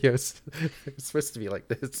 3 videos. It's supposed to be like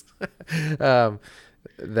this.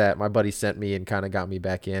 That my buddy sent me and kind of got me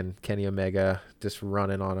back in. Kenny Omega just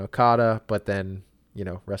running on Okada, but then,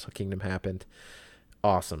 Wrestle Kingdom happened.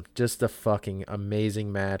 Awesome. Just a fucking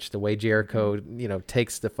amazing match. The way Jericho,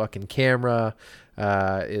 takes the fucking camera,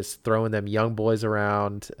 is throwing them young boys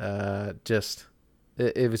around.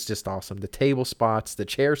 It was just awesome. The table spots, the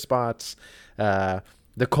chair spots,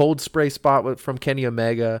 The cold spray spot from Kenny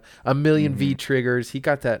Omega, a million V triggers. He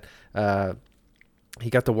got that. He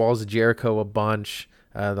got the Walls of Jericho a bunch.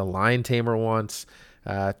 The Lion Tamer once.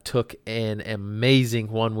 Took an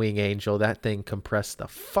amazing one wing angel. That thing compressed the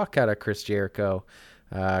fuck out of Chris Jericho.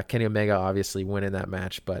 Kenny Omega obviously winning that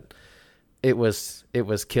match, but it was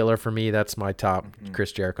killer for me. That's my top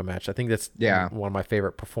Chris Jericho match. I think that's one of my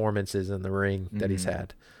favorite performances in the ring that he's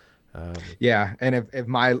had. And if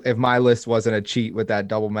my list wasn't a cheat with that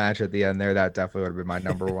double match at the end there, that definitely would have been my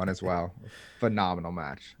number one as well. Phenomenal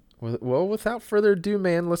match. Well, without further ado,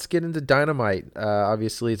 man, let's get into Dynamite.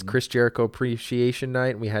 Obviously, it's Chris Jericho Appreciation Night,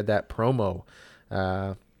 and we had that promo.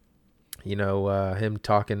 Him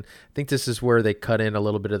talking. I think this is where they cut in a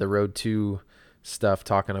little bit of the Road 2 stuff,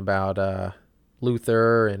 talking about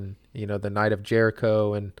Luther and, the Night of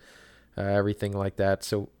Jericho and everything like that.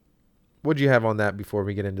 So what do you have on that before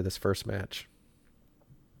we get into this first match?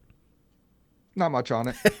 Not much on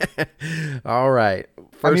it. All right.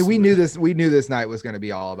 We knew this night was going to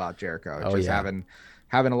be all about Jericho.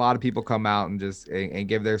 Having a lot of people come out and just and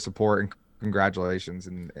give their support and congratulations,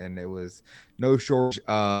 and it was no shortage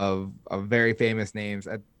of very famous names.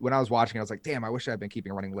 When I was watching, I was like, damn, I wish I'd been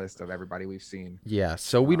keeping a running list of everybody we've seen. Yeah,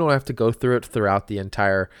 so we don't have to go through it throughout the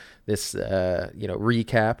entire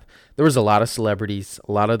recap. There was a lot of celebrities,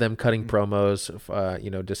 a lot of them cutting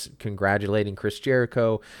promos, just congratulating Chris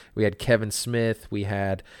Jericho. We had Kevin Smith, we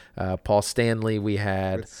had Paul Stanley, we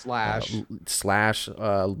had Slash,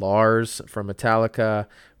 Lars from Metallica,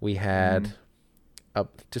 we had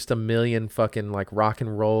just a million fucking like rock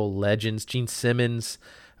and roll legends. Gene Simmons.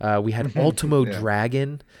 We had Ultimo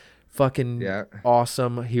Dragon. Fucking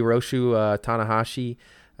awesome. Hiroshi Tanahashi.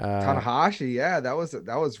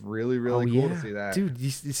 That was really cool to see that. Dude,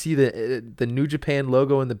 you see the New Japan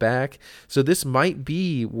logo in the back. So this might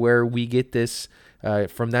be where we get this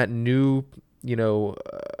from that new,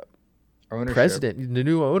 president, the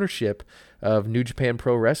new ownership of New Japan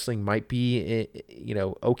Pro Wrestling might be,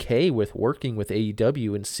 okay with working with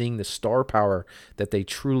AEW and seeing the star power that they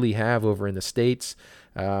truly have over in the States.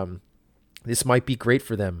 This might be great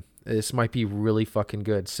for them. This might be really fucking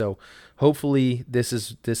good. So hopefully this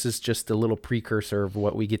is just a little precursor of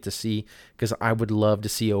what we get to see, because I would love to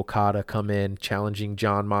see Okada come in challenging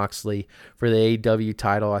Jon Moxley for the AEW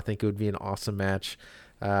title. I think it would be an awesome match.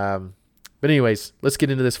 But anyways, let's get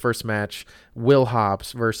into this first match. Will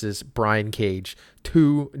Hobbs versus Brian Cage.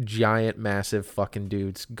 Two giant, massive fucking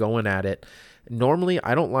dudes going at it. Normally,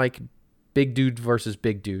 I don't like big dudes versus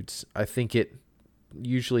big dudes. I think it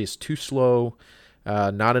usually is too slow,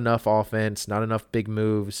 not enough offense, not enough big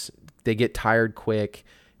moves. They get tired quick,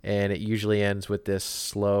 and it usually ends with this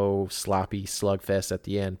slow, sloppy slugfest at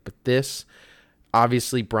the end. But this,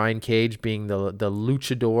 obviously, Brian Cage being the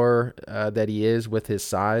luchador that he is with his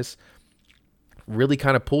size, really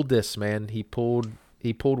kind of pulled this, man. He pulled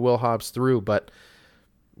Will Hobbs through, but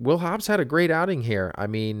Will Hobbs had a great outing here. I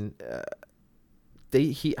mean,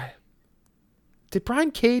 did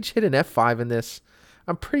Brian Cage hit an F5 in this?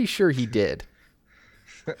 I'm pretty sure he did.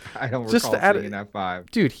 I don't recall seeing an F5.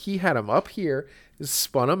 Dude, he had him up here,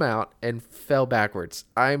 spun him out, and fell backwards.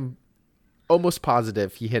 I'm almost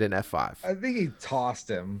positive he hit an F5. I think he tossed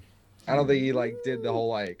him. I don't think he did the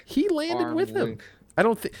whole He landed with him. I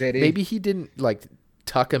don't think maybe he didn't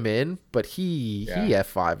tuck him in, but he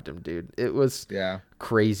F5'd him, dude. It was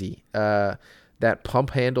crazy. That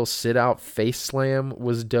pump handle sit out face slam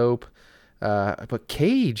was dope. But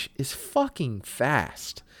Cage is fucking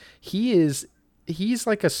fast. He's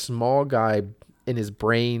like a small guy in his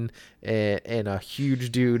brain and a huge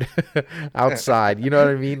dude outside. You know what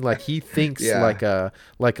I mean? Like he thinks like a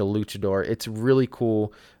luchador. It's really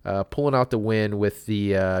cool. Pulling out the win with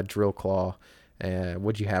the drill claw.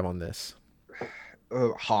 What'd you have on this?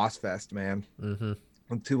 Hoss fest, man. Mm-hmm.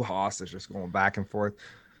 And two Hosses just going back and forth,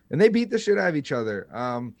 and they beat the shit out of each other.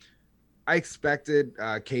 I expected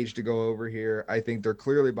Cage to go over here. I think they're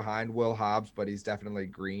clearly behind Will Hobbs, but he's definitely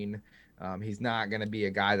green. He's not going to be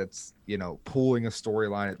a guy that's pulling a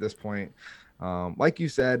storyline at this point. Like you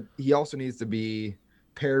said, he also needs to be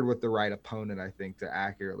paired with the right opponent, I think, to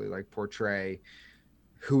accurately portray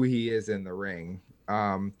who he is in the ring.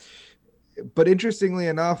 But interestingly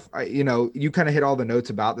enough, you kind of hit all the notes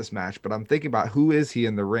about this match, but I'm thinking about who is he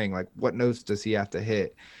in the ring? Like, what notes does he have to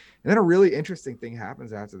hit? And then a really interesting thing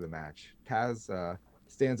happens after the match. Taz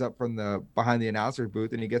stands up from behind the announcer's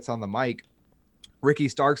booth, and he gets on the mic. Ricky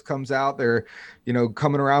Starks comes out. They're,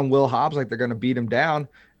 coming around Will Hobbs like they're going to beat him down.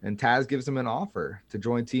 and Taz gives him an offer to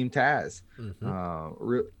join Team Taz.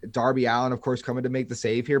 Mm-hmm. Darby Allin, of course, coming to make the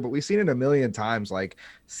save here, but we've seen it a million times. Like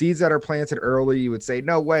seeds that are planted early, you would say,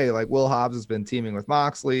 no way. Like Will Hobbs has been teaming with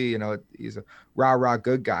Moxley. You know, he's a rah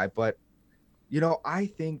good guy. But, you know, I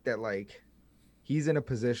think that like he's in a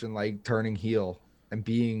position like turning heel and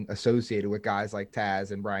being associated with guys like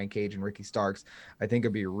Taz and Brian Cage and Ricky Starks. I think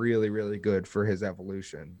it'd be really, really good for his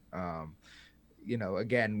evolution. You know,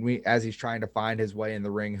 again, as he's trying to find his way in the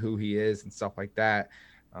ring, who he is and stuff like that.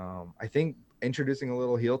 I think introducing a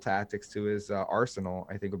little heel tactics to his arsenal,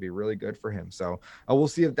 I think would be really good for him. So we'll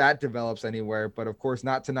see if that develops anywhere, but of course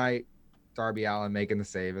not tonight. Darby Allin making the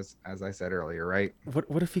save, as I said earlier, right?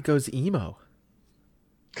 What if he goes emo?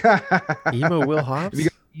 Emo Will Hobbs?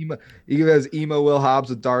 He goes emo Will Hobbs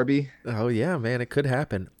with Darby. Oh yeah, man, it could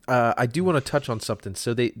happen. I do want to touch on something.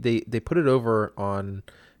 So they put it over on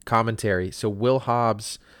commentary. So Will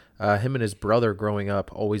Hobbs, him and his brother growing up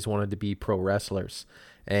always wanted to be pro wrestlers,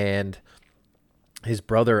 and his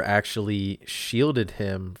brother actually shielded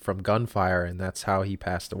him from gunfire, and that's how he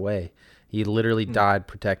passed away. He literally died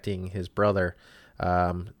protecting his brother.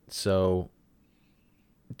 So,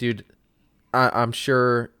 dude, I'm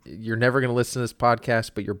sure you're never going to listen to this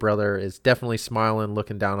podcast, but your brother is definitely smiling,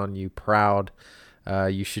 looking down on you, proud.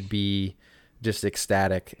 You should be just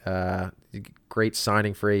ecstatic. Great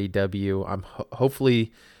signing for AEW. I'm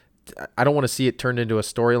hopefully, I don't want to see it turned into a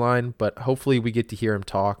storyline, but hopefully we get to hear him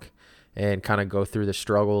talk and kind of go through the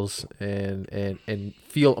struggles and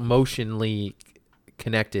feel emotionally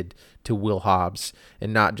connected to Will Hobbs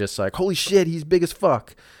and not just like, holy shit, he's big as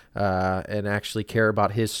fuck. And actually care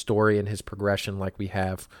about his story and his progression like we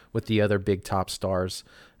have with the other big top stars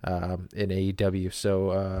in AEW.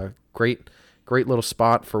 So great little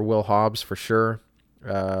spot for Will Hobbs for sure.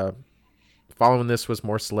 Following this was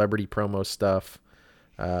more celebrity promo stuff.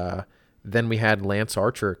 Then we had Lance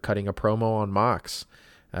Archer cutting a promo on Mox,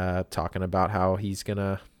 talking about how he's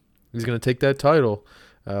gonna take that title.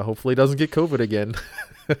 Hopefully he doesn't get COVID again.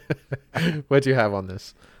 What'd you have on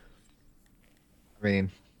this? I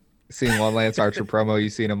mean, seeing one Lance Archer promo,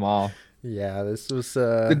 you've seen them all. Yeah, this was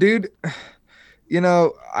the dude. You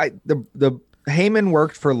know, the Heyman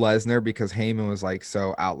worked for Lesnar because Heyman was like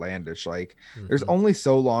so outlandish. Like, there's only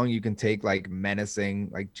so long you can take like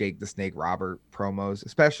menacing, like Jake the Snake Robert promos,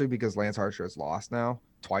 especially because Lance Archer has lost now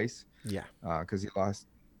twice. Yeah, because he lost.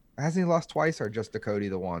 Hasn't he lost twice or just to Cody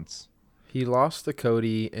the once? He lost to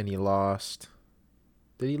Cody and he lost.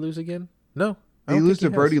 Did he lose again? No. Did he lose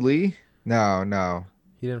to Brody Lee? No.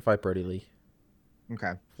 He didn't fight Brody Lee.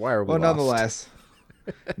 Okay. Why are we lost?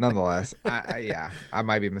 Nonetheless, I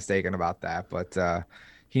might be mistaken about that, but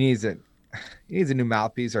he needs a new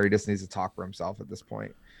mouthpiece, or he just needs to talk for himself at this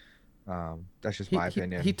point. That's just my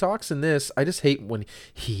opinion. He talks in this. I just hate when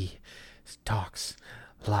he talks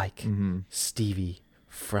like Stevie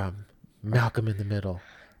from Malcolm in the Middle.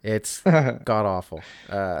 It's god awful.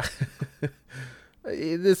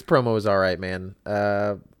 This promo is all right, man.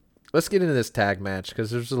 Let's get into this tag match because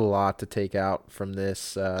there's a lot to take out from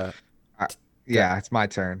this. It's my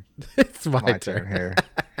turn. It's my turn here.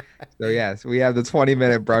 So yes, we have the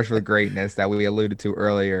 20-minute brush with greatness that we alluded to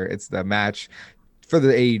earlier. It's the match for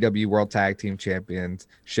the AEW World Tag Team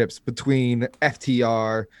Championships between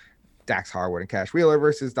FTR, Dax Harwood, and Cash Wheeler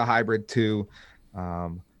versus the Hybrid 2.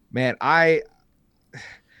 Man, I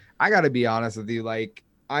got to be honest with you. Like,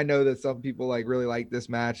 I know that some people like really like this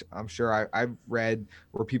match. I'm sure I've read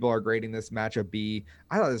where people are grading this match a B.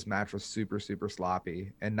 I thought this match was super, super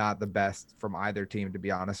sloppy and not the best from either team, to be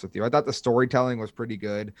honest with you. I thought the storytelling was pretty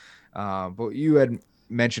good. But you had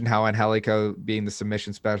mentioned how Angelico being the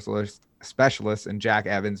submission specialist and Jack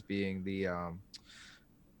Evans being the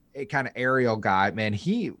a kind of aerial guy, man,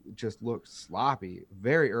 he just looked sloppy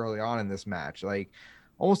very early on in this match. Like,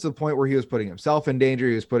 almost to the point where he was putting himself in danger.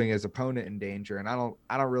 He was putting his opponent in danger. And I don't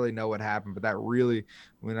really know what happened, but that really,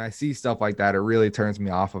 when I see stuff like that, it really turns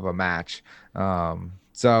me off of a match.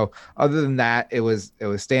 So other than that, it was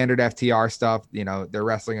standard FTR stuff. You know, they're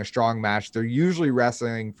wrestling a strong match. They're usually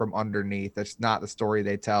wrestling from underneath. That's not the story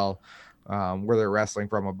they tell, where they're wrestling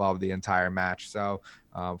from above the entire match. So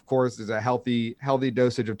of course there's a healthy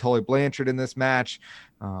dosage of Tully Blanchard in this match.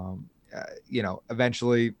 You know,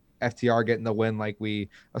 eventually FTR getting the win like we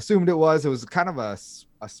assumed it was. It was kind of a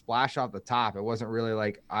splash off the top. It wasn't really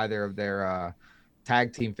like either of their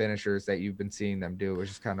tag team finishers that you've been seeing them do. It was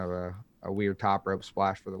just kind of a weird top rope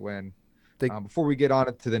splash for the win. Before we get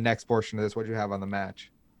on to the next portion of this, what do you have on the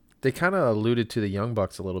match? They kind of alluded to the Young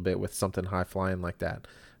Bucks a little bit with something high flying like that.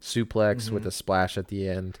 Suplex with a splash at the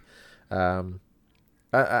end.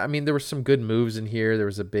 I mean, there were some good moves in here. There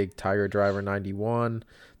was a big Tiger Driver 91.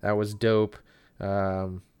 That was dope.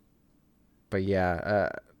 But yeah,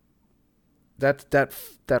 that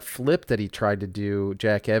flip that he tried to do,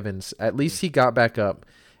 Jack Evans, at least he got back up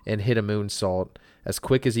and hit a moonsault as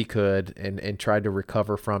quick as he could and tried to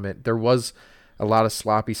recover from it. There was a lot of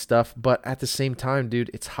sloppy stuff, but at the same time,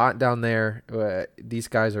 dude, it's hot down there. These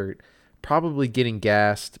guys are probably getting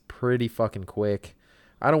gassed pretty fucking quick.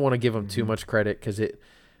 I don't want to give them too much credit because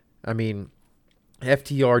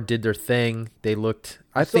FTR did their thing. They looked.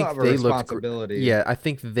 I think they looked. Yeah, I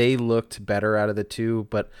think they looked better out of the two.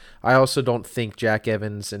 But I also don't think Jack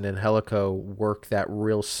Evans and Angelico work that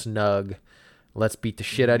real snug. Let's beat the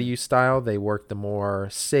shit out of you style. They work the more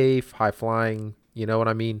safe, high flying. You know what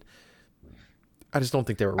I mean? I just don't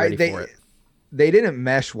think they were ready for it. They didn't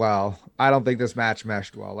mesh well. I don't think this match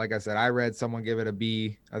meshed well. Like I said, I read someone give it a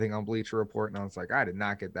B, I think on Bleacher Report, and I was like, I did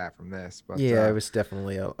not get that from this. But yeah, it was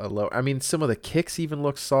definitely a low. I mean, some of the kicks even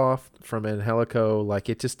looked soft from Angelico. Like,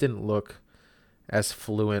 it just didn't look as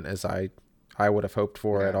fluent as I would have hoped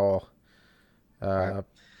for at all. Yeah,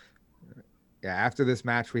 after this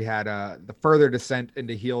match, we had the further descent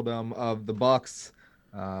into heeldom of the Bucks.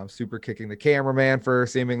 Super kicking the cameraman for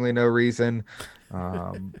seemingly no reason.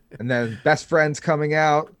 And then Best Friends coming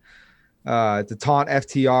out to taunt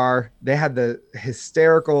FTR. They had the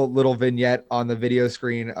hysterical little vignette on the video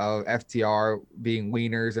screen of FTR being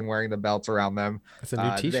wieners and wearing the belts around them. That's a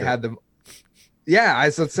new t-shirt. They had them. Yeah, I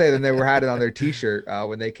was going to say then they had it on their t-shirt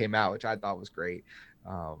when they came out, which I thought was great.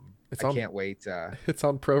 I can't wait. It's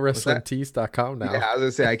on ProWrestlingTees.com now. Yeah, I was going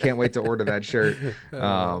to say I can't wait to order that shirt.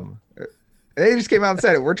 They just came out and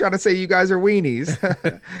said it. We're trying to say you guys are weenies.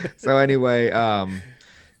 So anyway,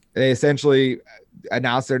 they essentially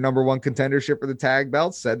announced their number one contendership for the tag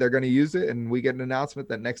belts, said they're going to use it, and we get an announcement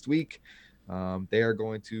that next week they are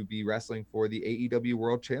going to be wrestling for the AEW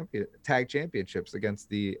World Tag Championships against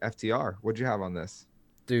the FTR. What'd you have on this?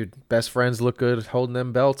 Dude, Best Friends look good holding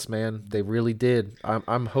them belts, man. They really did.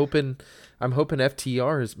 I'm hoping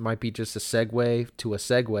FTR might be just a segue to a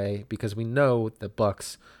segue because we know the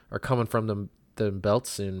Bucks are coming from the belts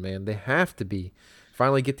soon, man. They have to be.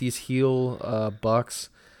 Finally get these heel Bucks.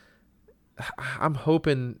 I'm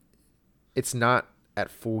hoping it's not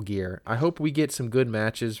at Full Gear. I hope we get some good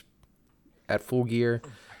matches at Full Gear,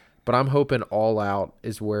 but I'm hoping All Out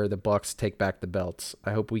is where the Bucks take back the belts.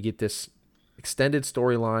 I hope we get this extended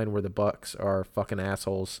storyline where the Bucks are fucking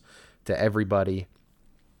assholes to everybody,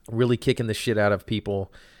 really kicking the shit out of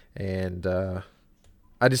people, and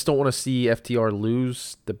I just don't want to see FTR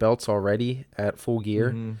lose the belts already at Full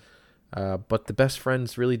Gear. But the Best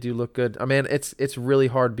Friends really do look good. I mean, it's really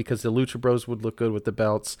hard because the Lucha Bros would look good with the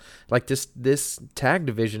belts. Like this tag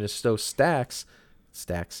division is so stacked.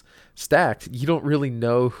 You don't really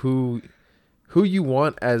know who you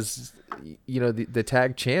want as, you know, the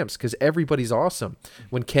tag champs, because everybody's awesome.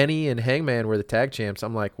 When Kenny and Hangman were the tag champs,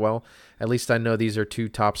 I'm like, well, at least I know these are two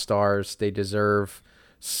top stars. They deserve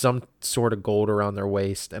some sort of gold around their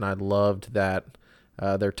waist, and I loved that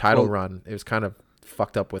their title run. It was kind of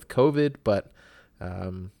fucked up with COVID, but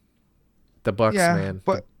the Bucks, man,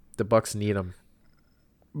 but the Bucks need them.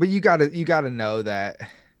 But you gotta know that,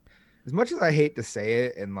 as much as I hate to say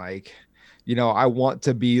it, and like, you know, I want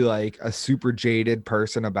to be like a super jaded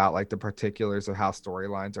person about like the particulars of how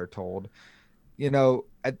storylines are told. You know,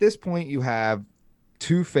 at this point, you have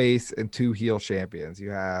two face and two heel champions.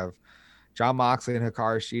 You have Jon Moxley and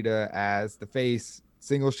Hikaru Shida as the face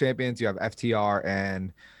singles champions. You have FTR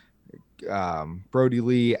and Brody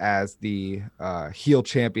Lee as the heel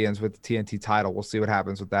champions with the TNT title. We'll see what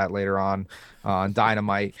happens with that later on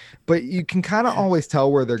Dynamite, but you can kind of always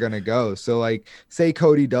tell where they're going to go. So like, say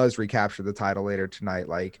Cody does recapture the title later tonight,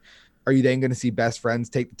 like, are you then going to see Best Friends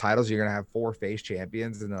take the titles? You're going to have four face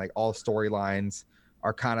champions, and then like all storylines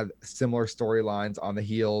are kind of similar storylines on the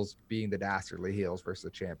heels being the dastardly heels versus the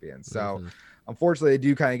champions. So unfortunately, they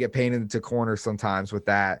do kind of get painted into corners sometimes with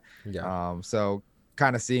that. So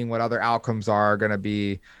kind of seeing what other outcomes are going to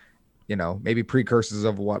be, you know, maybe precursors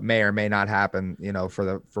of what may or may not happen, you know,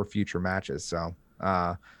 for future matches. So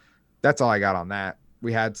that's all I got on that.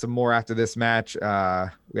 We had some more after this match.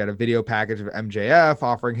 We had a video package of MJF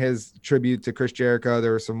offering his tribute to Chris Jericho.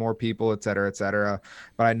 There were some more people, et cetera, et cetera.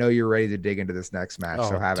 But I know you're ready to dig into this next match,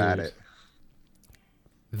 so have at it.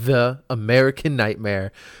 The American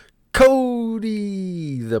Nightmare,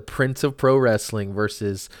 Cody, the Prince of Pro Wrestling,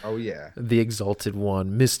 versus the Exalted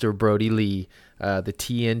One, Mr. Brody Lee, the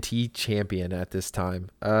TNT champion at this time.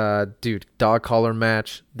 Dude, dog collar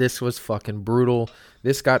match. This was fucking brutal.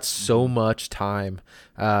 This got so much time.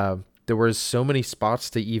 There was so many spots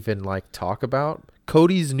to even like talk about.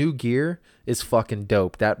 Cody's new gear is fucking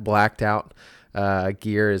dope. That blacked out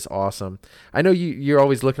gear is awesome. I know you're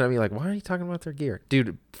always looking at me like, why are you talking about their gear?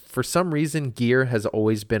 Dude, for some reason, gear has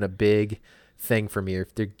always been a big thing for me.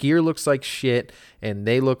 If their gear looks like shit and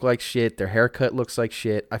they look like shit, their haircut looks like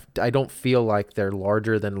shit, I don't feel like they're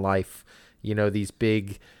larger than life. These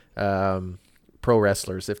big pro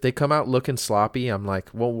wrestlers. If they come out looking sloppy, I'm like,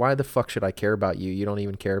 well, why the fuck should I care about you? You don't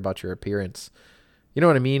even care about your appearance. You know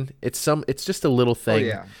what I mean? It's just a little thing. Oh,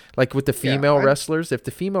 yeah. Like with the female wrestlers, if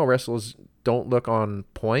the female wrestlers don't look on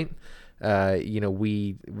point,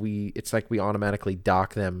 it's like we automatically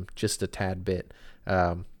dock them just a tad bit.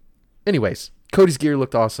 Anyways, Cody's gear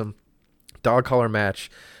looked awesome. Dog collar match.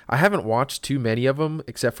 I haven't watched too many of them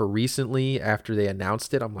except for recently after they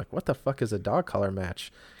announced it. I'm like, what the fuck is a dog collar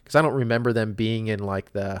match? Because I don't remember them being in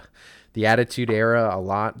like the Attitude Era a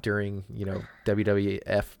lot during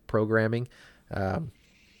WWF programming.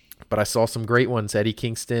 But I saw some great ones, Eddie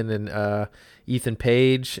Kingston and Ethan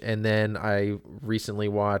Page, and then I recently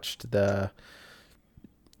watched the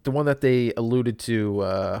one that they alluded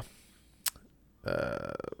to.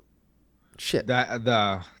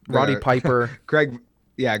 The Roddy Piper, Greg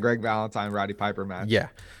Valentine, Roddy Piper match. Yeah,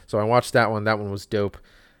 so I watched that one. That one was dope.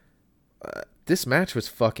 This match was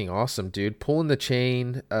fucking awesome, dude. Pulling the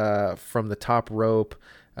chain from the top rope.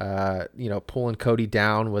 Pulling Cody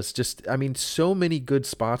down was just, so many good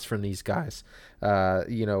spots from these guys.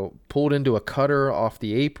 Pulled into a cutter off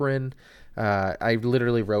the apron. I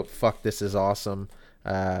literally wrote, fuck, this is awesome.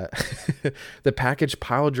 The package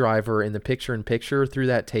pile driver in the picture-in-picture through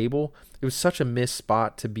that table. It was such a missed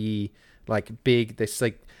spot to be like big. This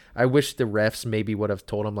like, I wish the refs maybe would have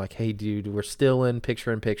told him like, hey dude, we're still in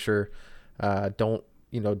picture-in-picture. Don't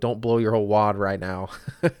blow your whole wad right now.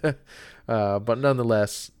 But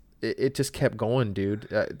nonetheless, it just kept going, dude.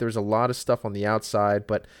 There's a lot of stuff on the outside,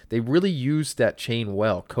 but they really used that chain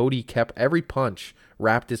well. Cody kept every punch,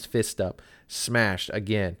 wrapped his fist up, smashed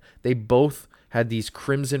again. They both had these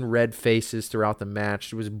crimson red faces throughout the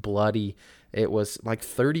match. It was bloody. It was like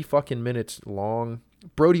 30 fucking minutes long.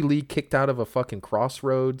 Brody Lee kicked out of a fucking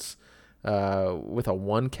crossroads with a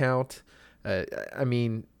 1 count.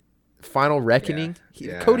 Final Reckoning.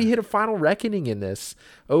 Yeah. Cody hit a Final Reckoning in this,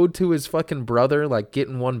 ode to his fucking brother, like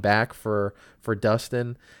getting one back for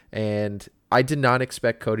Dustin. And I did not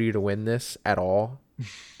expect Cody to win this at all.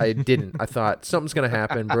 I didn't. I thought something's gonna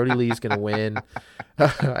happen. Brody Lee's gonna win.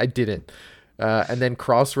 I didn't. And then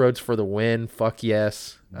Crossroads for the win. Fuck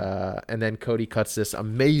yes. And then Cody cuts this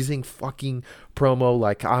amazing fucking promo.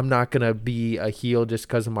 Like, I'm not going to be a heel just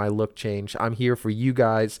because of my look change. I'm here for you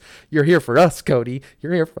guys. You're here for us, Cody.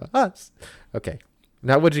 You're here for us. Okay.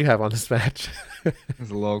 Now, what'd you have on this match?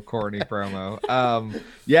 It's a little corny promo.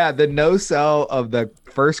 The no sell of the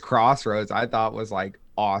first Crossroads I thought was like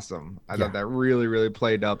awesome. I thought that really, really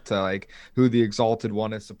played up to like who the Exalted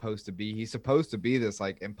One is supposed to be. He's supposed to be this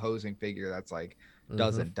like imposing figure that's like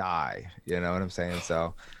doesn't die. You know what I'm saying?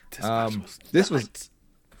 So this was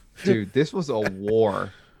a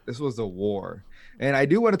war. This was a war. And I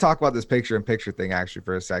do want to talk about this picture-in-picture thing actually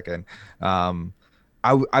for a second.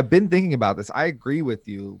 I've been thinking about this. I agree with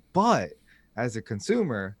you, but as a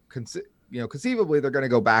consumer, conceivably they're going to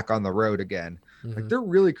go back on the road again. Mm-hmm. Like they're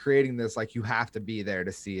really creating this, like you have to be there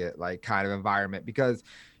to see it, like kind of environment. Because,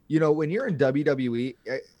 when you're in WWE,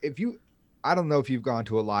 I don't know if you've gone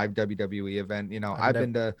to a live WWE event. I've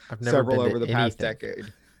been to several over the past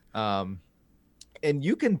decade. And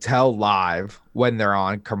you can tell live when they're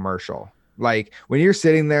on commercial. Like when you're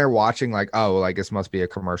sitting there watching, like, oh, like this must be a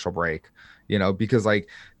commercial break. Because like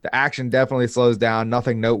the action definitely slows down.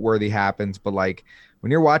 Nothing noteworthy happens. But like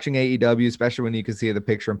when you're watching AEW, especially when you can see the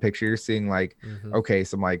picture-in-picture, you're seeing like, okay,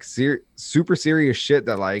 some like super serious shit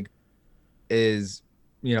that like is,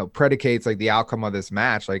 predicates like the outcome of this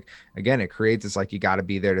match. Like, again, it creates this like you got to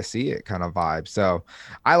be there to see it kind of vibe. So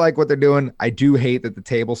I like what they're doing. I do hate that the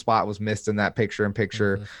table spot was missed in that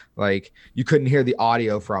picture-in-picture. Like you couldn't hear the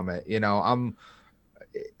audio from it.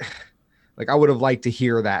 Like I would have liked to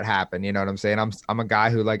hear that happen. You know what I'm saying? I'm a guy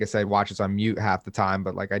who, like I said, watches on mute half the time,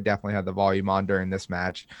 but like I definitely had the volume on during this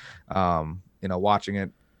match. Watching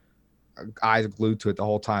it, eyes glued to it the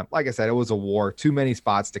whole time. Like I said, it was a war. Too many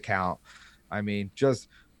spots to count. Just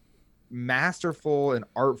masterful and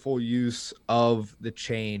artful use of the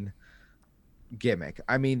chain gimmick.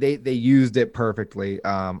 They used it perfectly.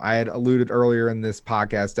 I had alluded earlier in this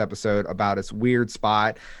podcast episode about its weird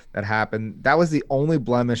spot that happened. That was the only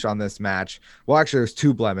blemish on this match. Well, actually there's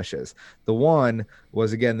 2 blemishes. The one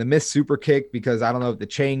was, again, the missed super kick, because I don't know if the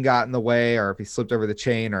chain got in the way or if he slipped over the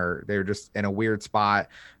chain or they were just in a weird spot.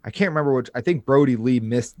 I can't remember which. I think Brody Lee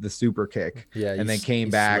missed the super kick and then came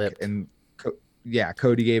back slipped. And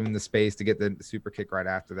Cody gave him the space to get the super kick right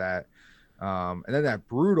after that. And then that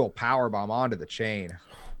brutal power bomb onto the chain.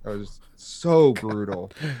 That was so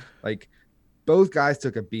brutal. Like both guys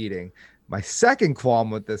took a beating. My second qualm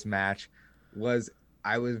with this match was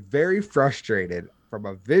I was very frustrated from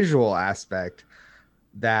a visual aspect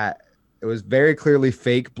that it was very clearly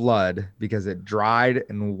fake blood because it dried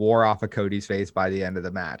and wore off of Cody's face by the end of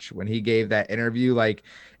the match. When he gave that interview, like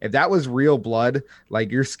if that was real blood,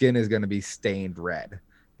 like your skin is going to be stained red.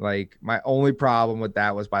 Like my only problem with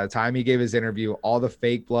that was by the time he gave his interview, all the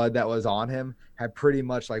fake blood that was on him had pretty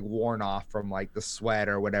much like worn off from like the sweat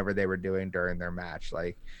or whatever they were doing during their match.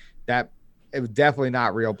 Like that, it was definitely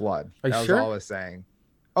not real blood. Are you That was sure? all I was saying.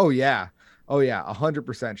 Oh yeah.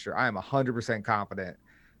 100% sure. I am 100% confident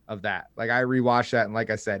of that. Like I rewatched that, and like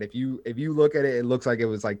I said, if you look at it, it looks like it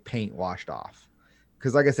was like paint washed off.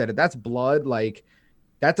 Because like I said, if that's blood, like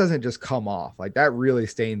that doesn't just come off. Like that really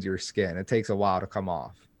stains your skin. It takes a while to come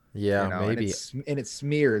off. Yeah, maybe. And it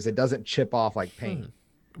smears. It doesn't chip off like paint.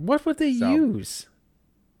 What would they use?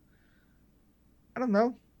 I don't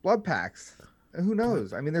know. Blood packs. Who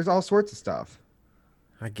knows? I mean, there's all sorts of stuff.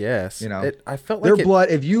 I guess. I felt their like blood.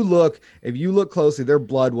 If you look closely, their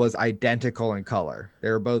blood was identical in color.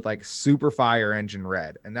 They were both like super fire engine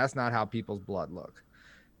red, and that's not how people's blood look.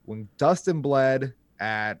 When Dustin bled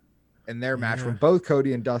in their match, when both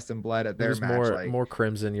Cody and Dustin bled at their match, more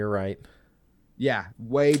crimson. You're right. Yeah,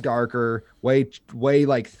 way darker, way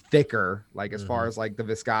like thicker, like as far as like the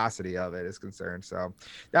viscosity of it is concerned. So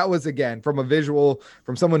that was, again, from a visual,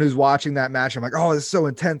 from someone who's watching that match, I'm like, oh, this is so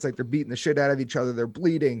intense. Like they're beating the shit out of each other. They're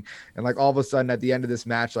bleeding. And like all of a sudden at the end of this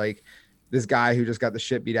match, like this guy who just got the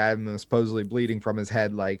shit beat out of him and was supposedly bleeding from his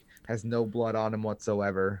head, like has no blood on him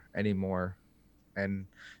whatsoever anymore. And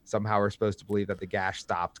somehow we're supposed to believe that the gash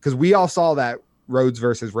stopped, because we all saw that Rhodes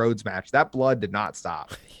versus Rhodes match. That blood did not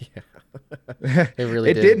stop. Yeah. It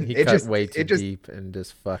really didn't. He cut way too deep and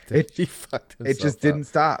just fucked it. He fucked himself. It just didn't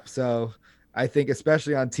stop. So I think,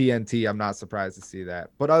 especially on TNT, I'm not surprised to see that.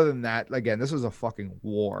 But other than that, again, this was a fucking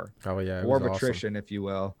war. Oh yeah, war of attrition, if you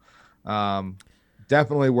will.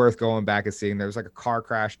 Definitely worth going back and seeing. There was like a car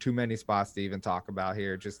crash, too many spots to even talk about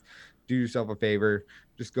here. Just do yourself a favor,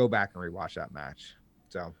 just go back and rewatch that match.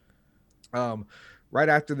 So, right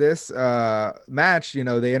after this match,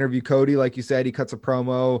 they interview Cody. Like you said, he cuts a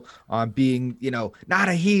promo on being, not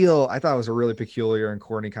a heel. I thought it was a really peculiar and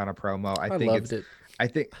corny kind of promo. I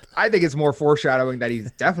think it's more foreshadowing that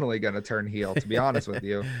he's definitely going to turn heel, to be honest with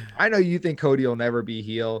you. I know you think Cody will never be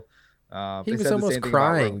heel. He was almost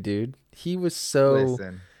crying, dude. He was so.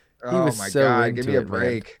 Listen. Oh my God, give me a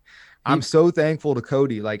break. I'm so thankful to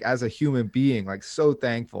Cody, like as a human being, like so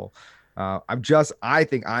thankful. I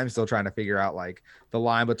think I'm still trying to figure out like the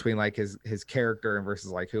line between like his character and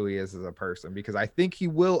versus like who he is as a person, because I think he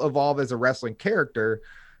will evolve as a wrestling character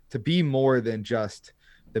to be more than just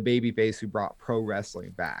the babyface who brought pro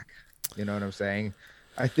wrestling back. You know what I'm saying?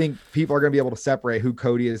 I think people are going to be able to separate who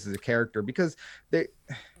Cody is as a character, because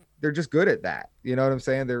they're just good at that. You know what I'm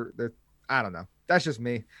saying? They're I don't know. That's just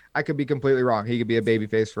me. I could be completely wrong. He could be a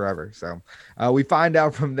babyface forever. So we find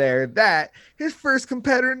out from there that his first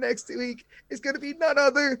competitor next week is going to be none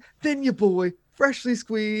other than your boy, freshly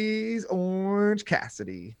squeezed Orange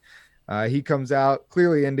Cassidy. He comes out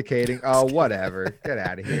clearly indicating, oh, whatever. Get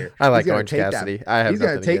out of here. I like Orange Cassidy. He's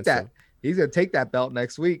going to take that. He's going to take that belt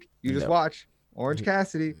next week. You just watch. Orange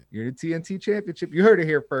Cassidy, you're the TNT Championship. You heard it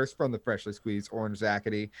here first from the freshly squeezed Orange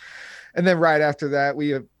Zackety. And then right after that,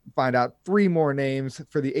 we find out 3 more names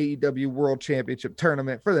for the AEW World Championship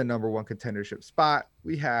Tournament for the #1 contendership spot.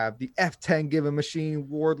 We have the F10 Given Machine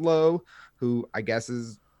Wardlow, who I guess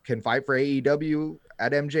can fight for AEW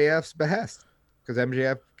at MJF's behest, because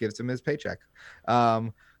MJF gives him his paycheck.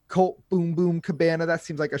 Colt Boom Boom Cabana, that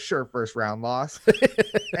seems like a sure first round loss.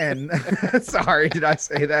 And sorry, did I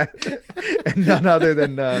say that? And none other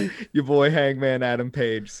than your boy Hangman Adam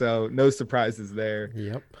Page. So no surprises there.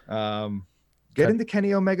 Yep. Get into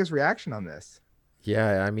Kenny Omega's reaction on this.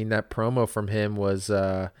 Yeah, I mean that promo from him was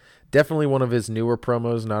definitely one of his newer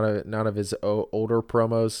promos, not of his older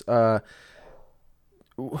promos.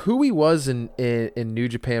 Who he was in New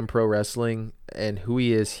Japan Pro Wrestling and who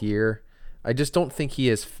he is here, I just don't think he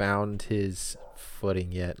has found his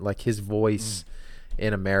footing yet, like his voice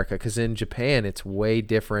in America, because in Japan it's way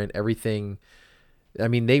different. Everything, I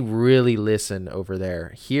mean, they really listen over there.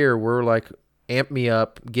 Here we're like, amp me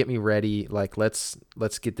up, get me ready, like let's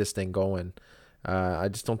get this thing going. I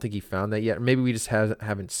just don't think he found that yet. Maybe we just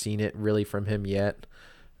haven't seen it really from him yet.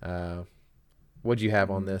 What'd you have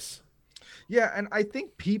on this? Yeah, and I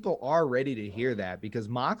think people are ready to hear that, because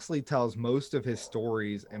Moxley tells most of his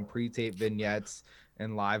stories in pre-tape vignettes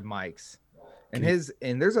and live mics.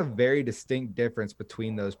 And there's a very distinct difference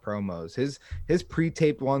between those promos. His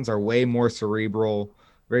pre-taped ones are way more cerebral,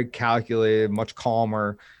 very calculated, much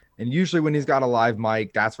calmer. And usually when he's got a live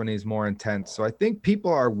mic, that's when he's more intense. So I think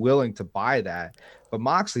people are willing to buy that. But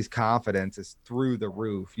Moxley's confidence is through the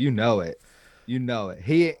roof. You know it. You know it.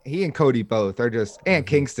 He and Cody both are just, and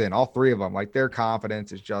Kingston, all three of them, like their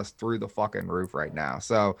confidence is just through the fucking roof right now.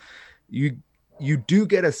 So you do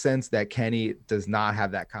get a sense that Kenny does not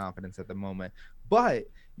have that confidence at the moment, but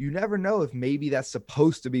you never know if maybe that's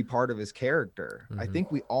supposed to be part of his character. I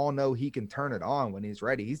think we all know he can turn it on when he's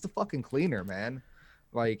ready. He's the fucking cleaner, man.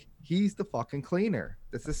 Like he's the fucking cleaner.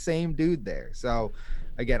 It's the same dude there. So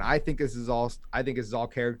again, I think this is all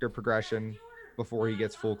character progression before he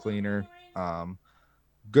gets full cleaner.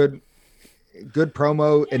 Good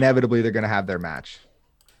promo. Inevitably, they're going to have their match.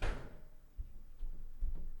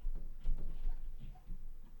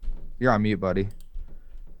 You're on mute, buddy.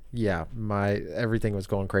 Yeah, everything was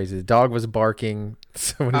going crazy. The dog was barking.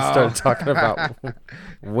 So when he started talking about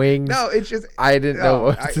wings, no, it's just I didn't know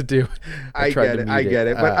what to do. I get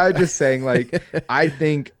it. But I'm just saying, like, I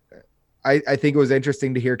think it was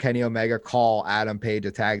interesting to hear Kenny Omega call Adam Page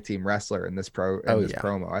a tag team wrestler in this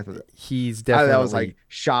promo. I thought he's definitely, that was like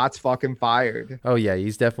shots fucking fired. Oh yeah,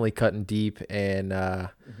 he's definitely cutting deep, and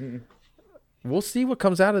we'll see what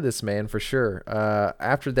comes out of this, man, for sure.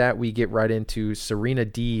 After that, we get right into Serena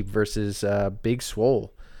Deeb versus Big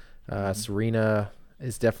Swole. Serena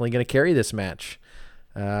is definitely going to carry this match.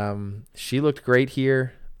 She looked great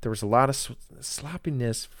here. There was a lot of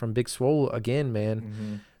sloppiness from Big Swole again,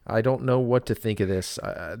 man. I don't know what to think of this.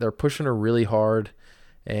 They're pushing her really hard,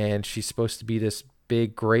 and she's supposed to be this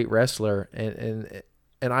big, great wrestler. And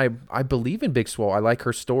I believe in Big Swole. I like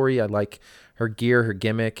her story. I like her gear, her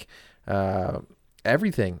gimmick,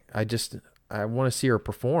 everything. I want to see her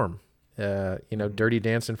perform. Dirty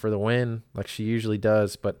Dancing for the win, like she usually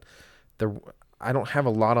does. But I don't have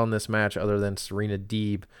a lot on this match other than Serena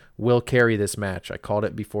Deeb will carry this match. I called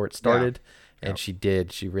it before it started, and she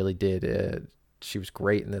did. She really did. She was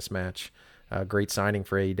great in this match. Great signing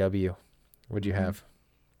for AEW. What'd you have?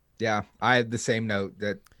 Yeah, I had the same note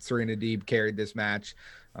that Serena Deeb carried this match.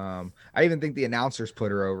 I even think the announcers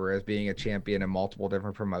put her over as being a champion in multiple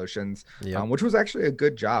different promotions, which was actually a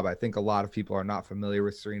good job. I think a lot of people are not familiar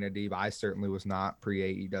with Serena Deeb. I certainly was not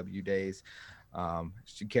pre-AEW days.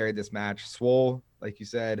 She carried this match. Swole, like you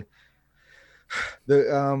said,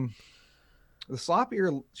 the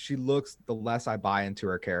sloppier she looks, the less I buy into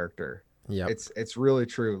her character. Yeah, it's really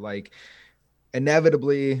true. Like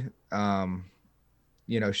inevitably,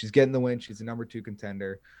 she's getting the win. She's the number 2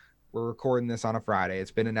 contender. We're recording this on a Friday.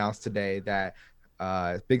 It's been announced today that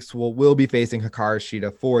Big Swole will be facing Hikaru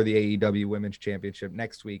Shida for the AEW Women's Championship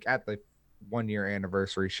next week at the 1-year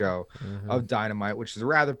anniversary show of Dynamite, which is a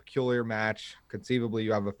rather peculiar match. Conceivably,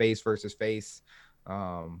 you have a face versus face.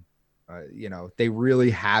 They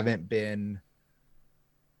really haven't been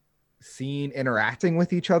seen interacting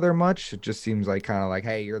with each other much. It just seems like kind of like,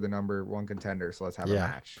 hey, you're the number 1 contender, so let's have a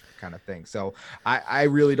match kind of thing. So I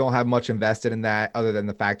really don't have much invested in that other than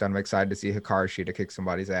the fact I'm excited to see Hikaru Shida kick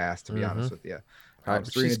somebody's ass, to be honest with you.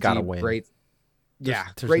 She's got to win. Great,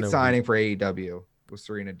 great signing for AEW with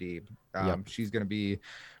Serena Deeb. She's going to be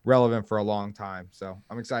relevant for a long time. So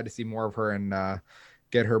I'm excited to see more of her and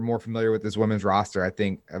get her more familiar with this women's roster. I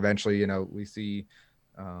think eventually, we see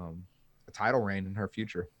title reign in her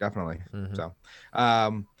future, definitely. So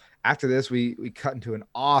after this, we cut into an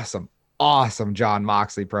awesome Jon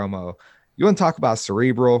Moxley promo. You want to talk about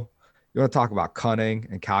cerebral, you want to talk about cunning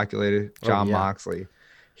and calculated. Jon Moxley,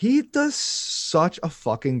 he does such a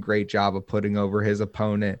fucking great job of putting over his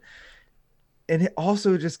opponent, and it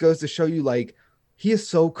also just goes to show you, like, he is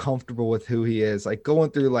so comfortable with who he is, like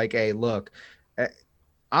going through like, hey, look,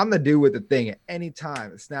 I'm the dude with the thing. At any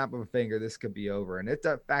time, a snap of a finger, this could be over. And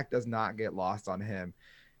that fact does not get lost on him.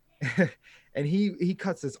 And he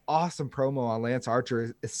cuts this awesome promo on Lance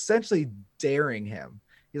Archer, essentially daring him.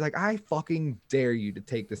 He's like, I fucking dare you to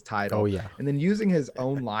take this title. Oh, yeah. And then using his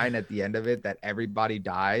own line at the end of it, that everybody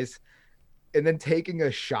dies, and then taking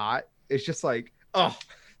a shot. It's just like, oh,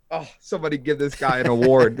 somebody give this guy an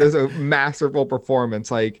award. There's a masterful performance.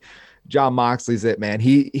 Like, Jon Moxley's it, man.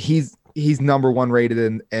 He's number 1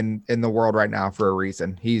 rated in the world right now for a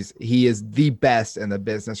reason. He is the best in the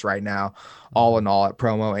business right now, all in all, at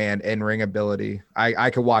promo and in-ring ability. I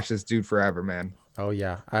could watch this dude forever, man. Oh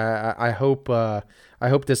yeah. I hope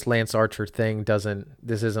this Lance Archer thing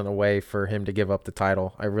isn't a way for him to give up the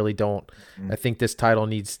title. I really don't. I think this title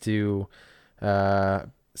needs to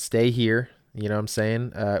stay here. You know what I'm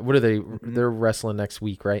saying? What are they? They're wrestling next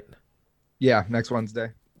week, right? Yeah, next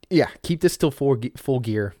Wednesday. Yeah, keep this till full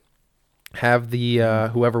gear. Have the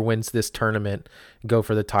whoever wins this tournament go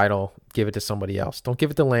for the title, give it to somebody else. Don't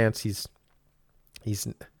give it to Lance.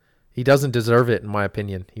 He doesn't deserve it, in my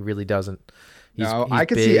opinion. He really doesn't. He's I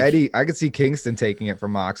could see Eddie. I could see Kingston taking it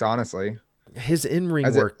from Mox. Honestly, his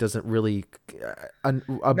in-ring work doesn't really.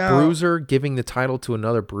 A bruiser giving the title to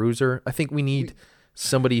another bruiser. I think we need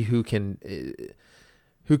somebody who can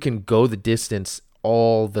go the distance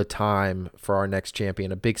all the time for our next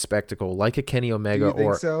champion. A big spectacle like a Kenny Omega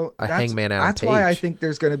or a Hangman Adam Page. That's why I think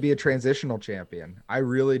there's going to be a transitional champion. I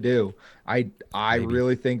really do. I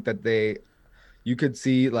really think that you could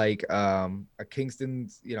see like a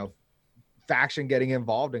Kingston's faction getting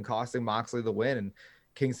involved and costing Moxley the win, and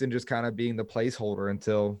Kingston just kind of being the placeholder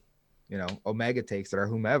until Omega takes it or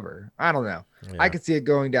whomever. I don't know. Yeah. I could see it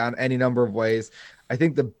going down any number of ways. I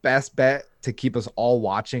think the best bet to keep us all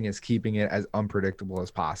watching is keeping it as unpredictable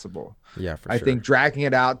as possible. Yeah, for sure. I think dragging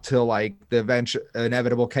it out till like the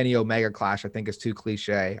inevitable Kenny Omega clash, I think is too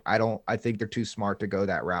cliche. I think they're too smart to go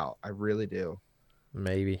that route. I really do.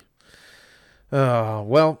 Maybe.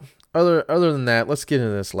 Well, other than that, let's get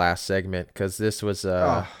into this last segment because this was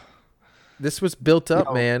built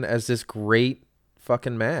up, man, as this great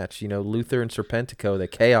fucking match. Luther and Serpentico, the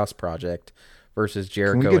Chaos Project versus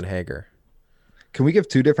Jericho and Hager. Can we give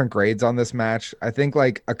two different grades on this match? I think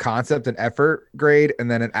like a concept and effort grade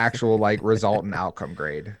and then an actual like result and outcome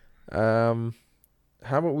grade. How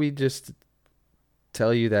about we just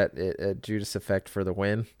tell you that Judas Effect for the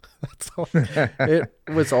win? That's all. It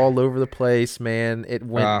was all over the place, man. It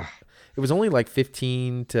went. It was only like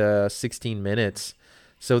 15 to 16 minutes.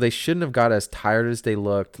 So they shouldn't have got as tired as they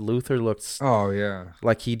looked. Luther looked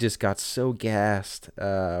like he just got so gassed.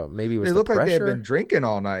 Maybe it was the pressure. They looked like they had been drinking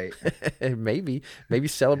all night. maybe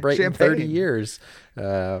celebrating 30 years.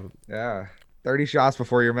 30 shots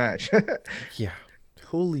before your match. Yeah.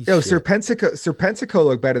 Holy shit. Serpentico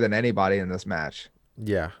looked better than anybody in this match.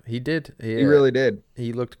 Yeah, he did. He really did.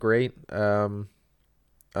 He looked great.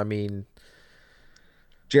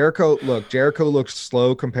 Jericho looked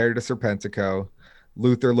slow compared to Serpentico.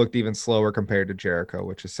 Luther looked even slower compared to Jericho,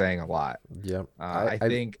 which is saying a lot. Yep.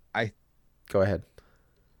 Go ahead.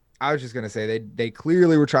 I was just going to say they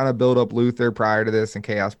clearly were trying to build up Luther prior to this and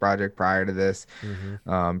Chaos Project prior to this.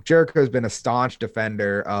 Mm-hmm. Jericho's been a staunch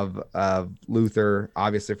defender of Luther,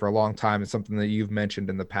 obviously, for a long time. It's something that you've mentioned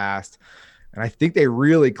in the past. And I think they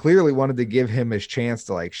really clearly wanted to give him his chance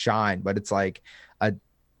to like shine, but it's like a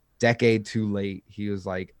decade too late. He was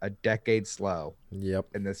like a decade slow. Yep.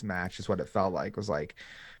 In this match is what it felt like. It was like,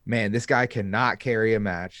 man, this guy cannot carry a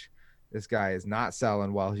match. This guy is not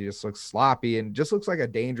selling well. He just looks sloppy and just looks like a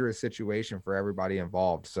dangerous situation for everybody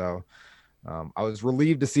involved. So I was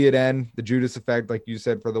relieved to see it end. The Judas Effect, like you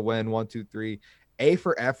said, for the win, 1, 2, 3. A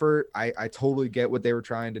for effort. I totally get what they were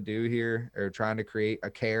trying to do here. They're trying to create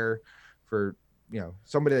a care for,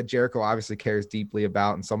 somebody that Jericho obviously cares deeply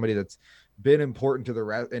about and somebody that's been important to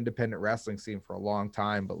the independent wrestling scene for a long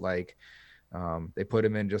time. But like, they put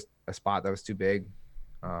him in just a spot that was too big.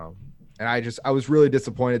 And I was really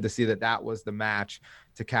disappointed to see that was the match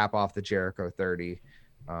to cap off the Jericho 30.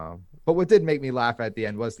 But what did make me laugh at the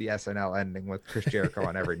end was the SNL ending with Chris Jericho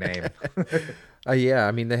on every name. Yeah,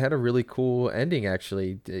 I mean, they had a really cool ending,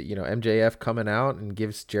 actually. MJF coming out and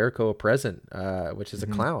gives Jericho a present, which is a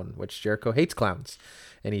clown, which Jericho hates clowns.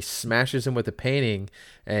 And he smashes him with a painting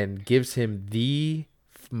and gives him the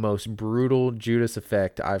most brutal Judas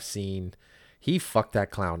Effect I've seen. He fucked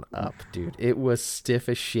that clown up, dude. It was stiff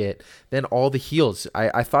as shit. Then all the heels.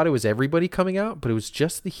 I thought it was everybody coming out, but it was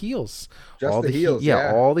just the heels. All the heels,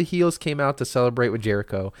 all the heels came out to celebrate with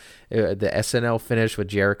Jericho. The SNL finish with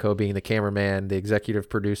Jericho being the cameraman, the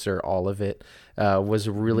executive producer, all of it was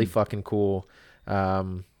really fucking cool.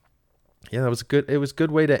 It was a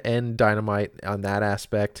good way to end Dynamite on that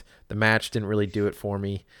aspect. The match didn't really do it for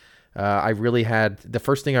me. I really had the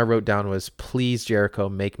first thing I wrote down was, please, Jericho,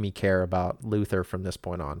 make me care about Luther from this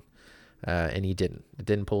point on. And he didn't. It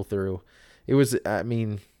didn't pull through. It was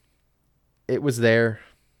there.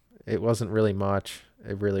 It wasn't really much.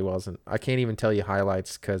 It really wasn't. I can't even tell you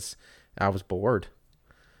highlights because I was bored.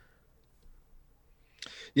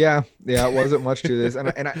 Yeah, it wasn't much to this.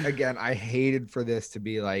 And I hated for this to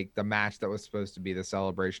be like the match that was supposed to be the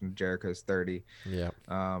celebration of Jericho's 30. Yeah.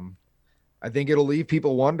 I think it'll leave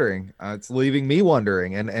people wondering. It's leaving me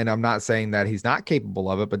wondering. And I'm not saying that he's not capable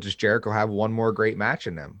of it, but just Jericho have one more great match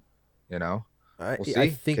in him, I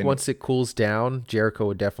think once it cools down, Jericho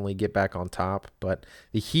would definitely get back on top, but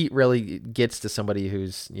the heat really gets to somebody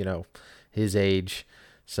who's, his age.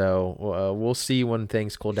 So we'll see when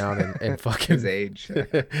things cool down and fucking his age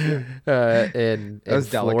in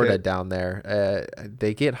Florida down there.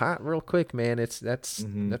 They get hot real quick, man. That's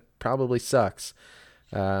probably sucks.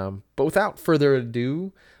 But without further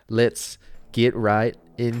ado, let's get right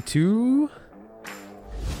into...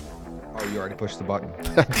 Oh, you already pushed the button.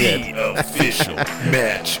 The official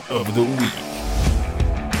match of the week.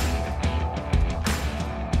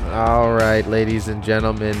 All right, ladies and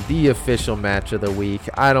gentlemen, the official match of the week.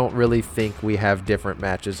 I don't really think we have different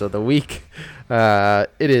matches of the week. It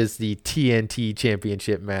is the TNT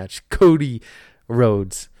Championship match. Cody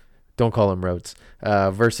Rhodes, don't call him Rhodes,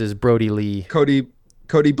 versus Brody Lee. Cody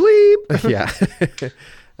Bleep. Yeah.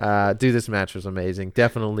 Dude, this match was amazing.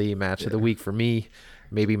 Definitely match of the week for me.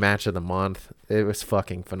 Maybe match of the month. It was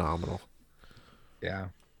fucking phenomenal. Yeah.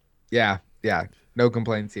 No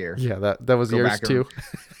complaints here. Yeah, that was yours too.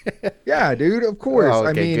 Yeah, dude, of course. Oh,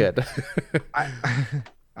 okay, good.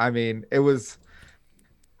 I mean, it was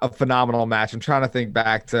a phenomenal match. I'm trying to think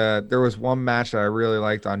back to, there was one match that I really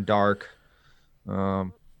liked on Dark.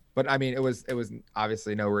 But I mean, it was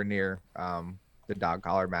obviously nowhere near the dog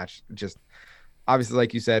collar match. Just obviously,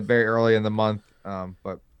 like you said, very early in the month,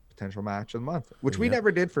 but potential match of the month, which we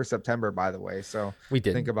never did for September, by the way. So we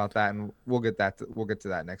did think about that, and we'll get to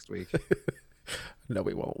that next week. No,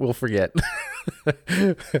 we won't. We'll forget.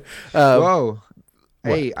 Whoa.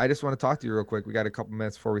 Hey, I just want to talk to you real quick. We got a couple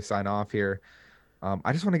minutes before we sign off here.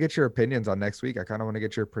 I just want to get your opinions on next week. I kind of want to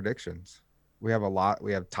get your predictions. We have a lot.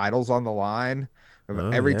 We have titles on the line.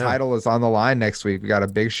 Every title is on the line next week. We got a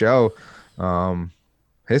big show.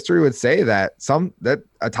 History would say that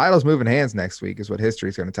a title's moving hands next week is what history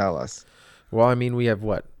is going to tell us. Well, I mean, we have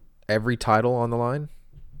what? Every title on the line?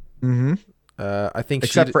 Mm-hmm. I think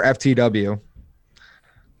except for FTW.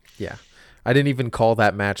 Yeah. I didn't even call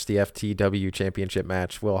that match the FTW championship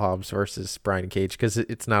match, Will Hobbs versus Brian Cage, because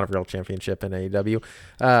it's not a real championship in AEW.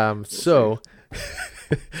 So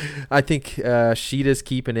I think Sheeta's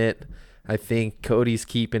keeping it. I think Cody's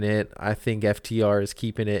keeping it. I think FTR is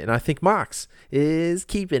keeping it. And I think Mox is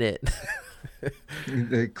keeping it.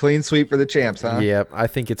 The clean sweep for the champs, huh? Yep. I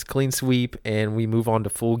think it's clean sweep, and we move on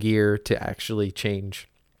to Full Gear to actually change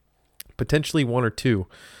potentially one or two.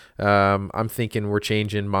 I'm thinking we're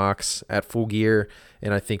changing Mox at Full Gear,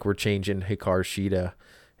 and I think we're changing Hikaru Shida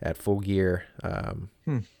at Full Gear.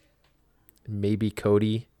 Maybe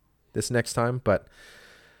Cody this next time, but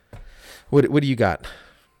what do you got?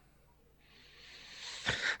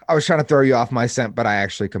 I was trying to throw you off my scent, but I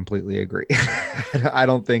actually completely agree. I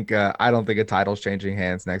don't think a title's changing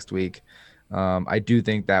hands next week. I do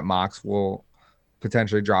think that Mox will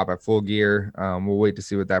potentially drop at Full Gear. We'll wait to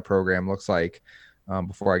see what that program looks like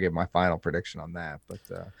before I give my final prediction on that. But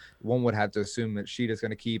one would have to assume that Sheeta's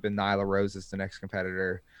going to keep and Nyla Rose is the next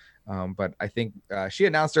competitor. But I think she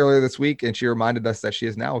announced earlier this week, and she reminded us that she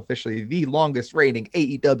is now officially the longest reigning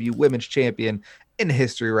AEW Women's Champion in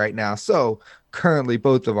history right now. So currently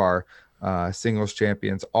both of our singles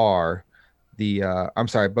champions are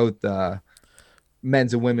both the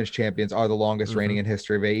men's and women's champions are the longest reigning in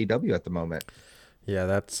history of AEW at the moment. Yeah,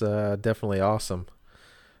 that's definitely awesome.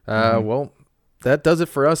 Well, that does it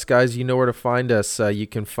for us, guys. You know where to find us. You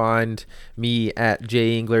can find me at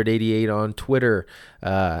JEnglert88 on Twitter,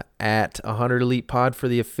 at 100 Elite Pod for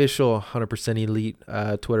the official 100% Elite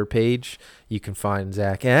Twitter page. You can find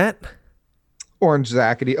Zach at Orange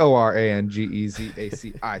Zackety,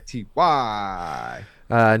 OrangeZackity.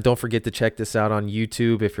 And don't forget to check this out on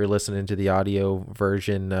YouTube. If you're listening to the audio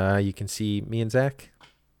version, you can see me and Zach.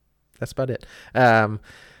 That's about it. And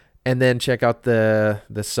then check out the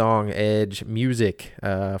song Edge Music.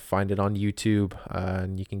 Find it on YouTube,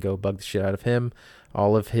 and you can go bug the shit out of him.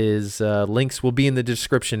 All of his links will be in the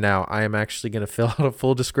description now. I am actually going to fill out a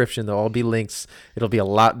full description. They'll all be links. It'll be a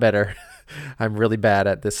lot better. I'm really bad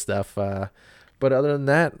at this stuff. But other than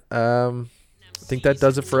that, I think that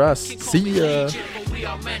does it for us. See ya. We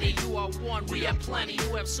are many, you are one, we have plenty.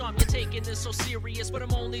 You have some, you're taking this so serious, but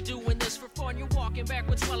I'm only doing this for fun. You're walking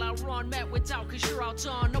backwards while I run, met with doubt, cause you're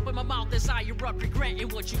outdone. Open my mouth as I erupt, regretting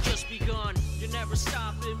what you just begun. You're never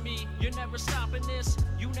stopping me, you're never stopping this.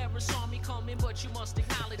 You never saw me coming, but you must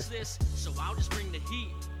acknowledge this. So I'll just bring the heat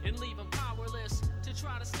and leave them powerless to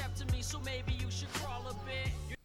try to step to me, so maybe you should crawl a bit.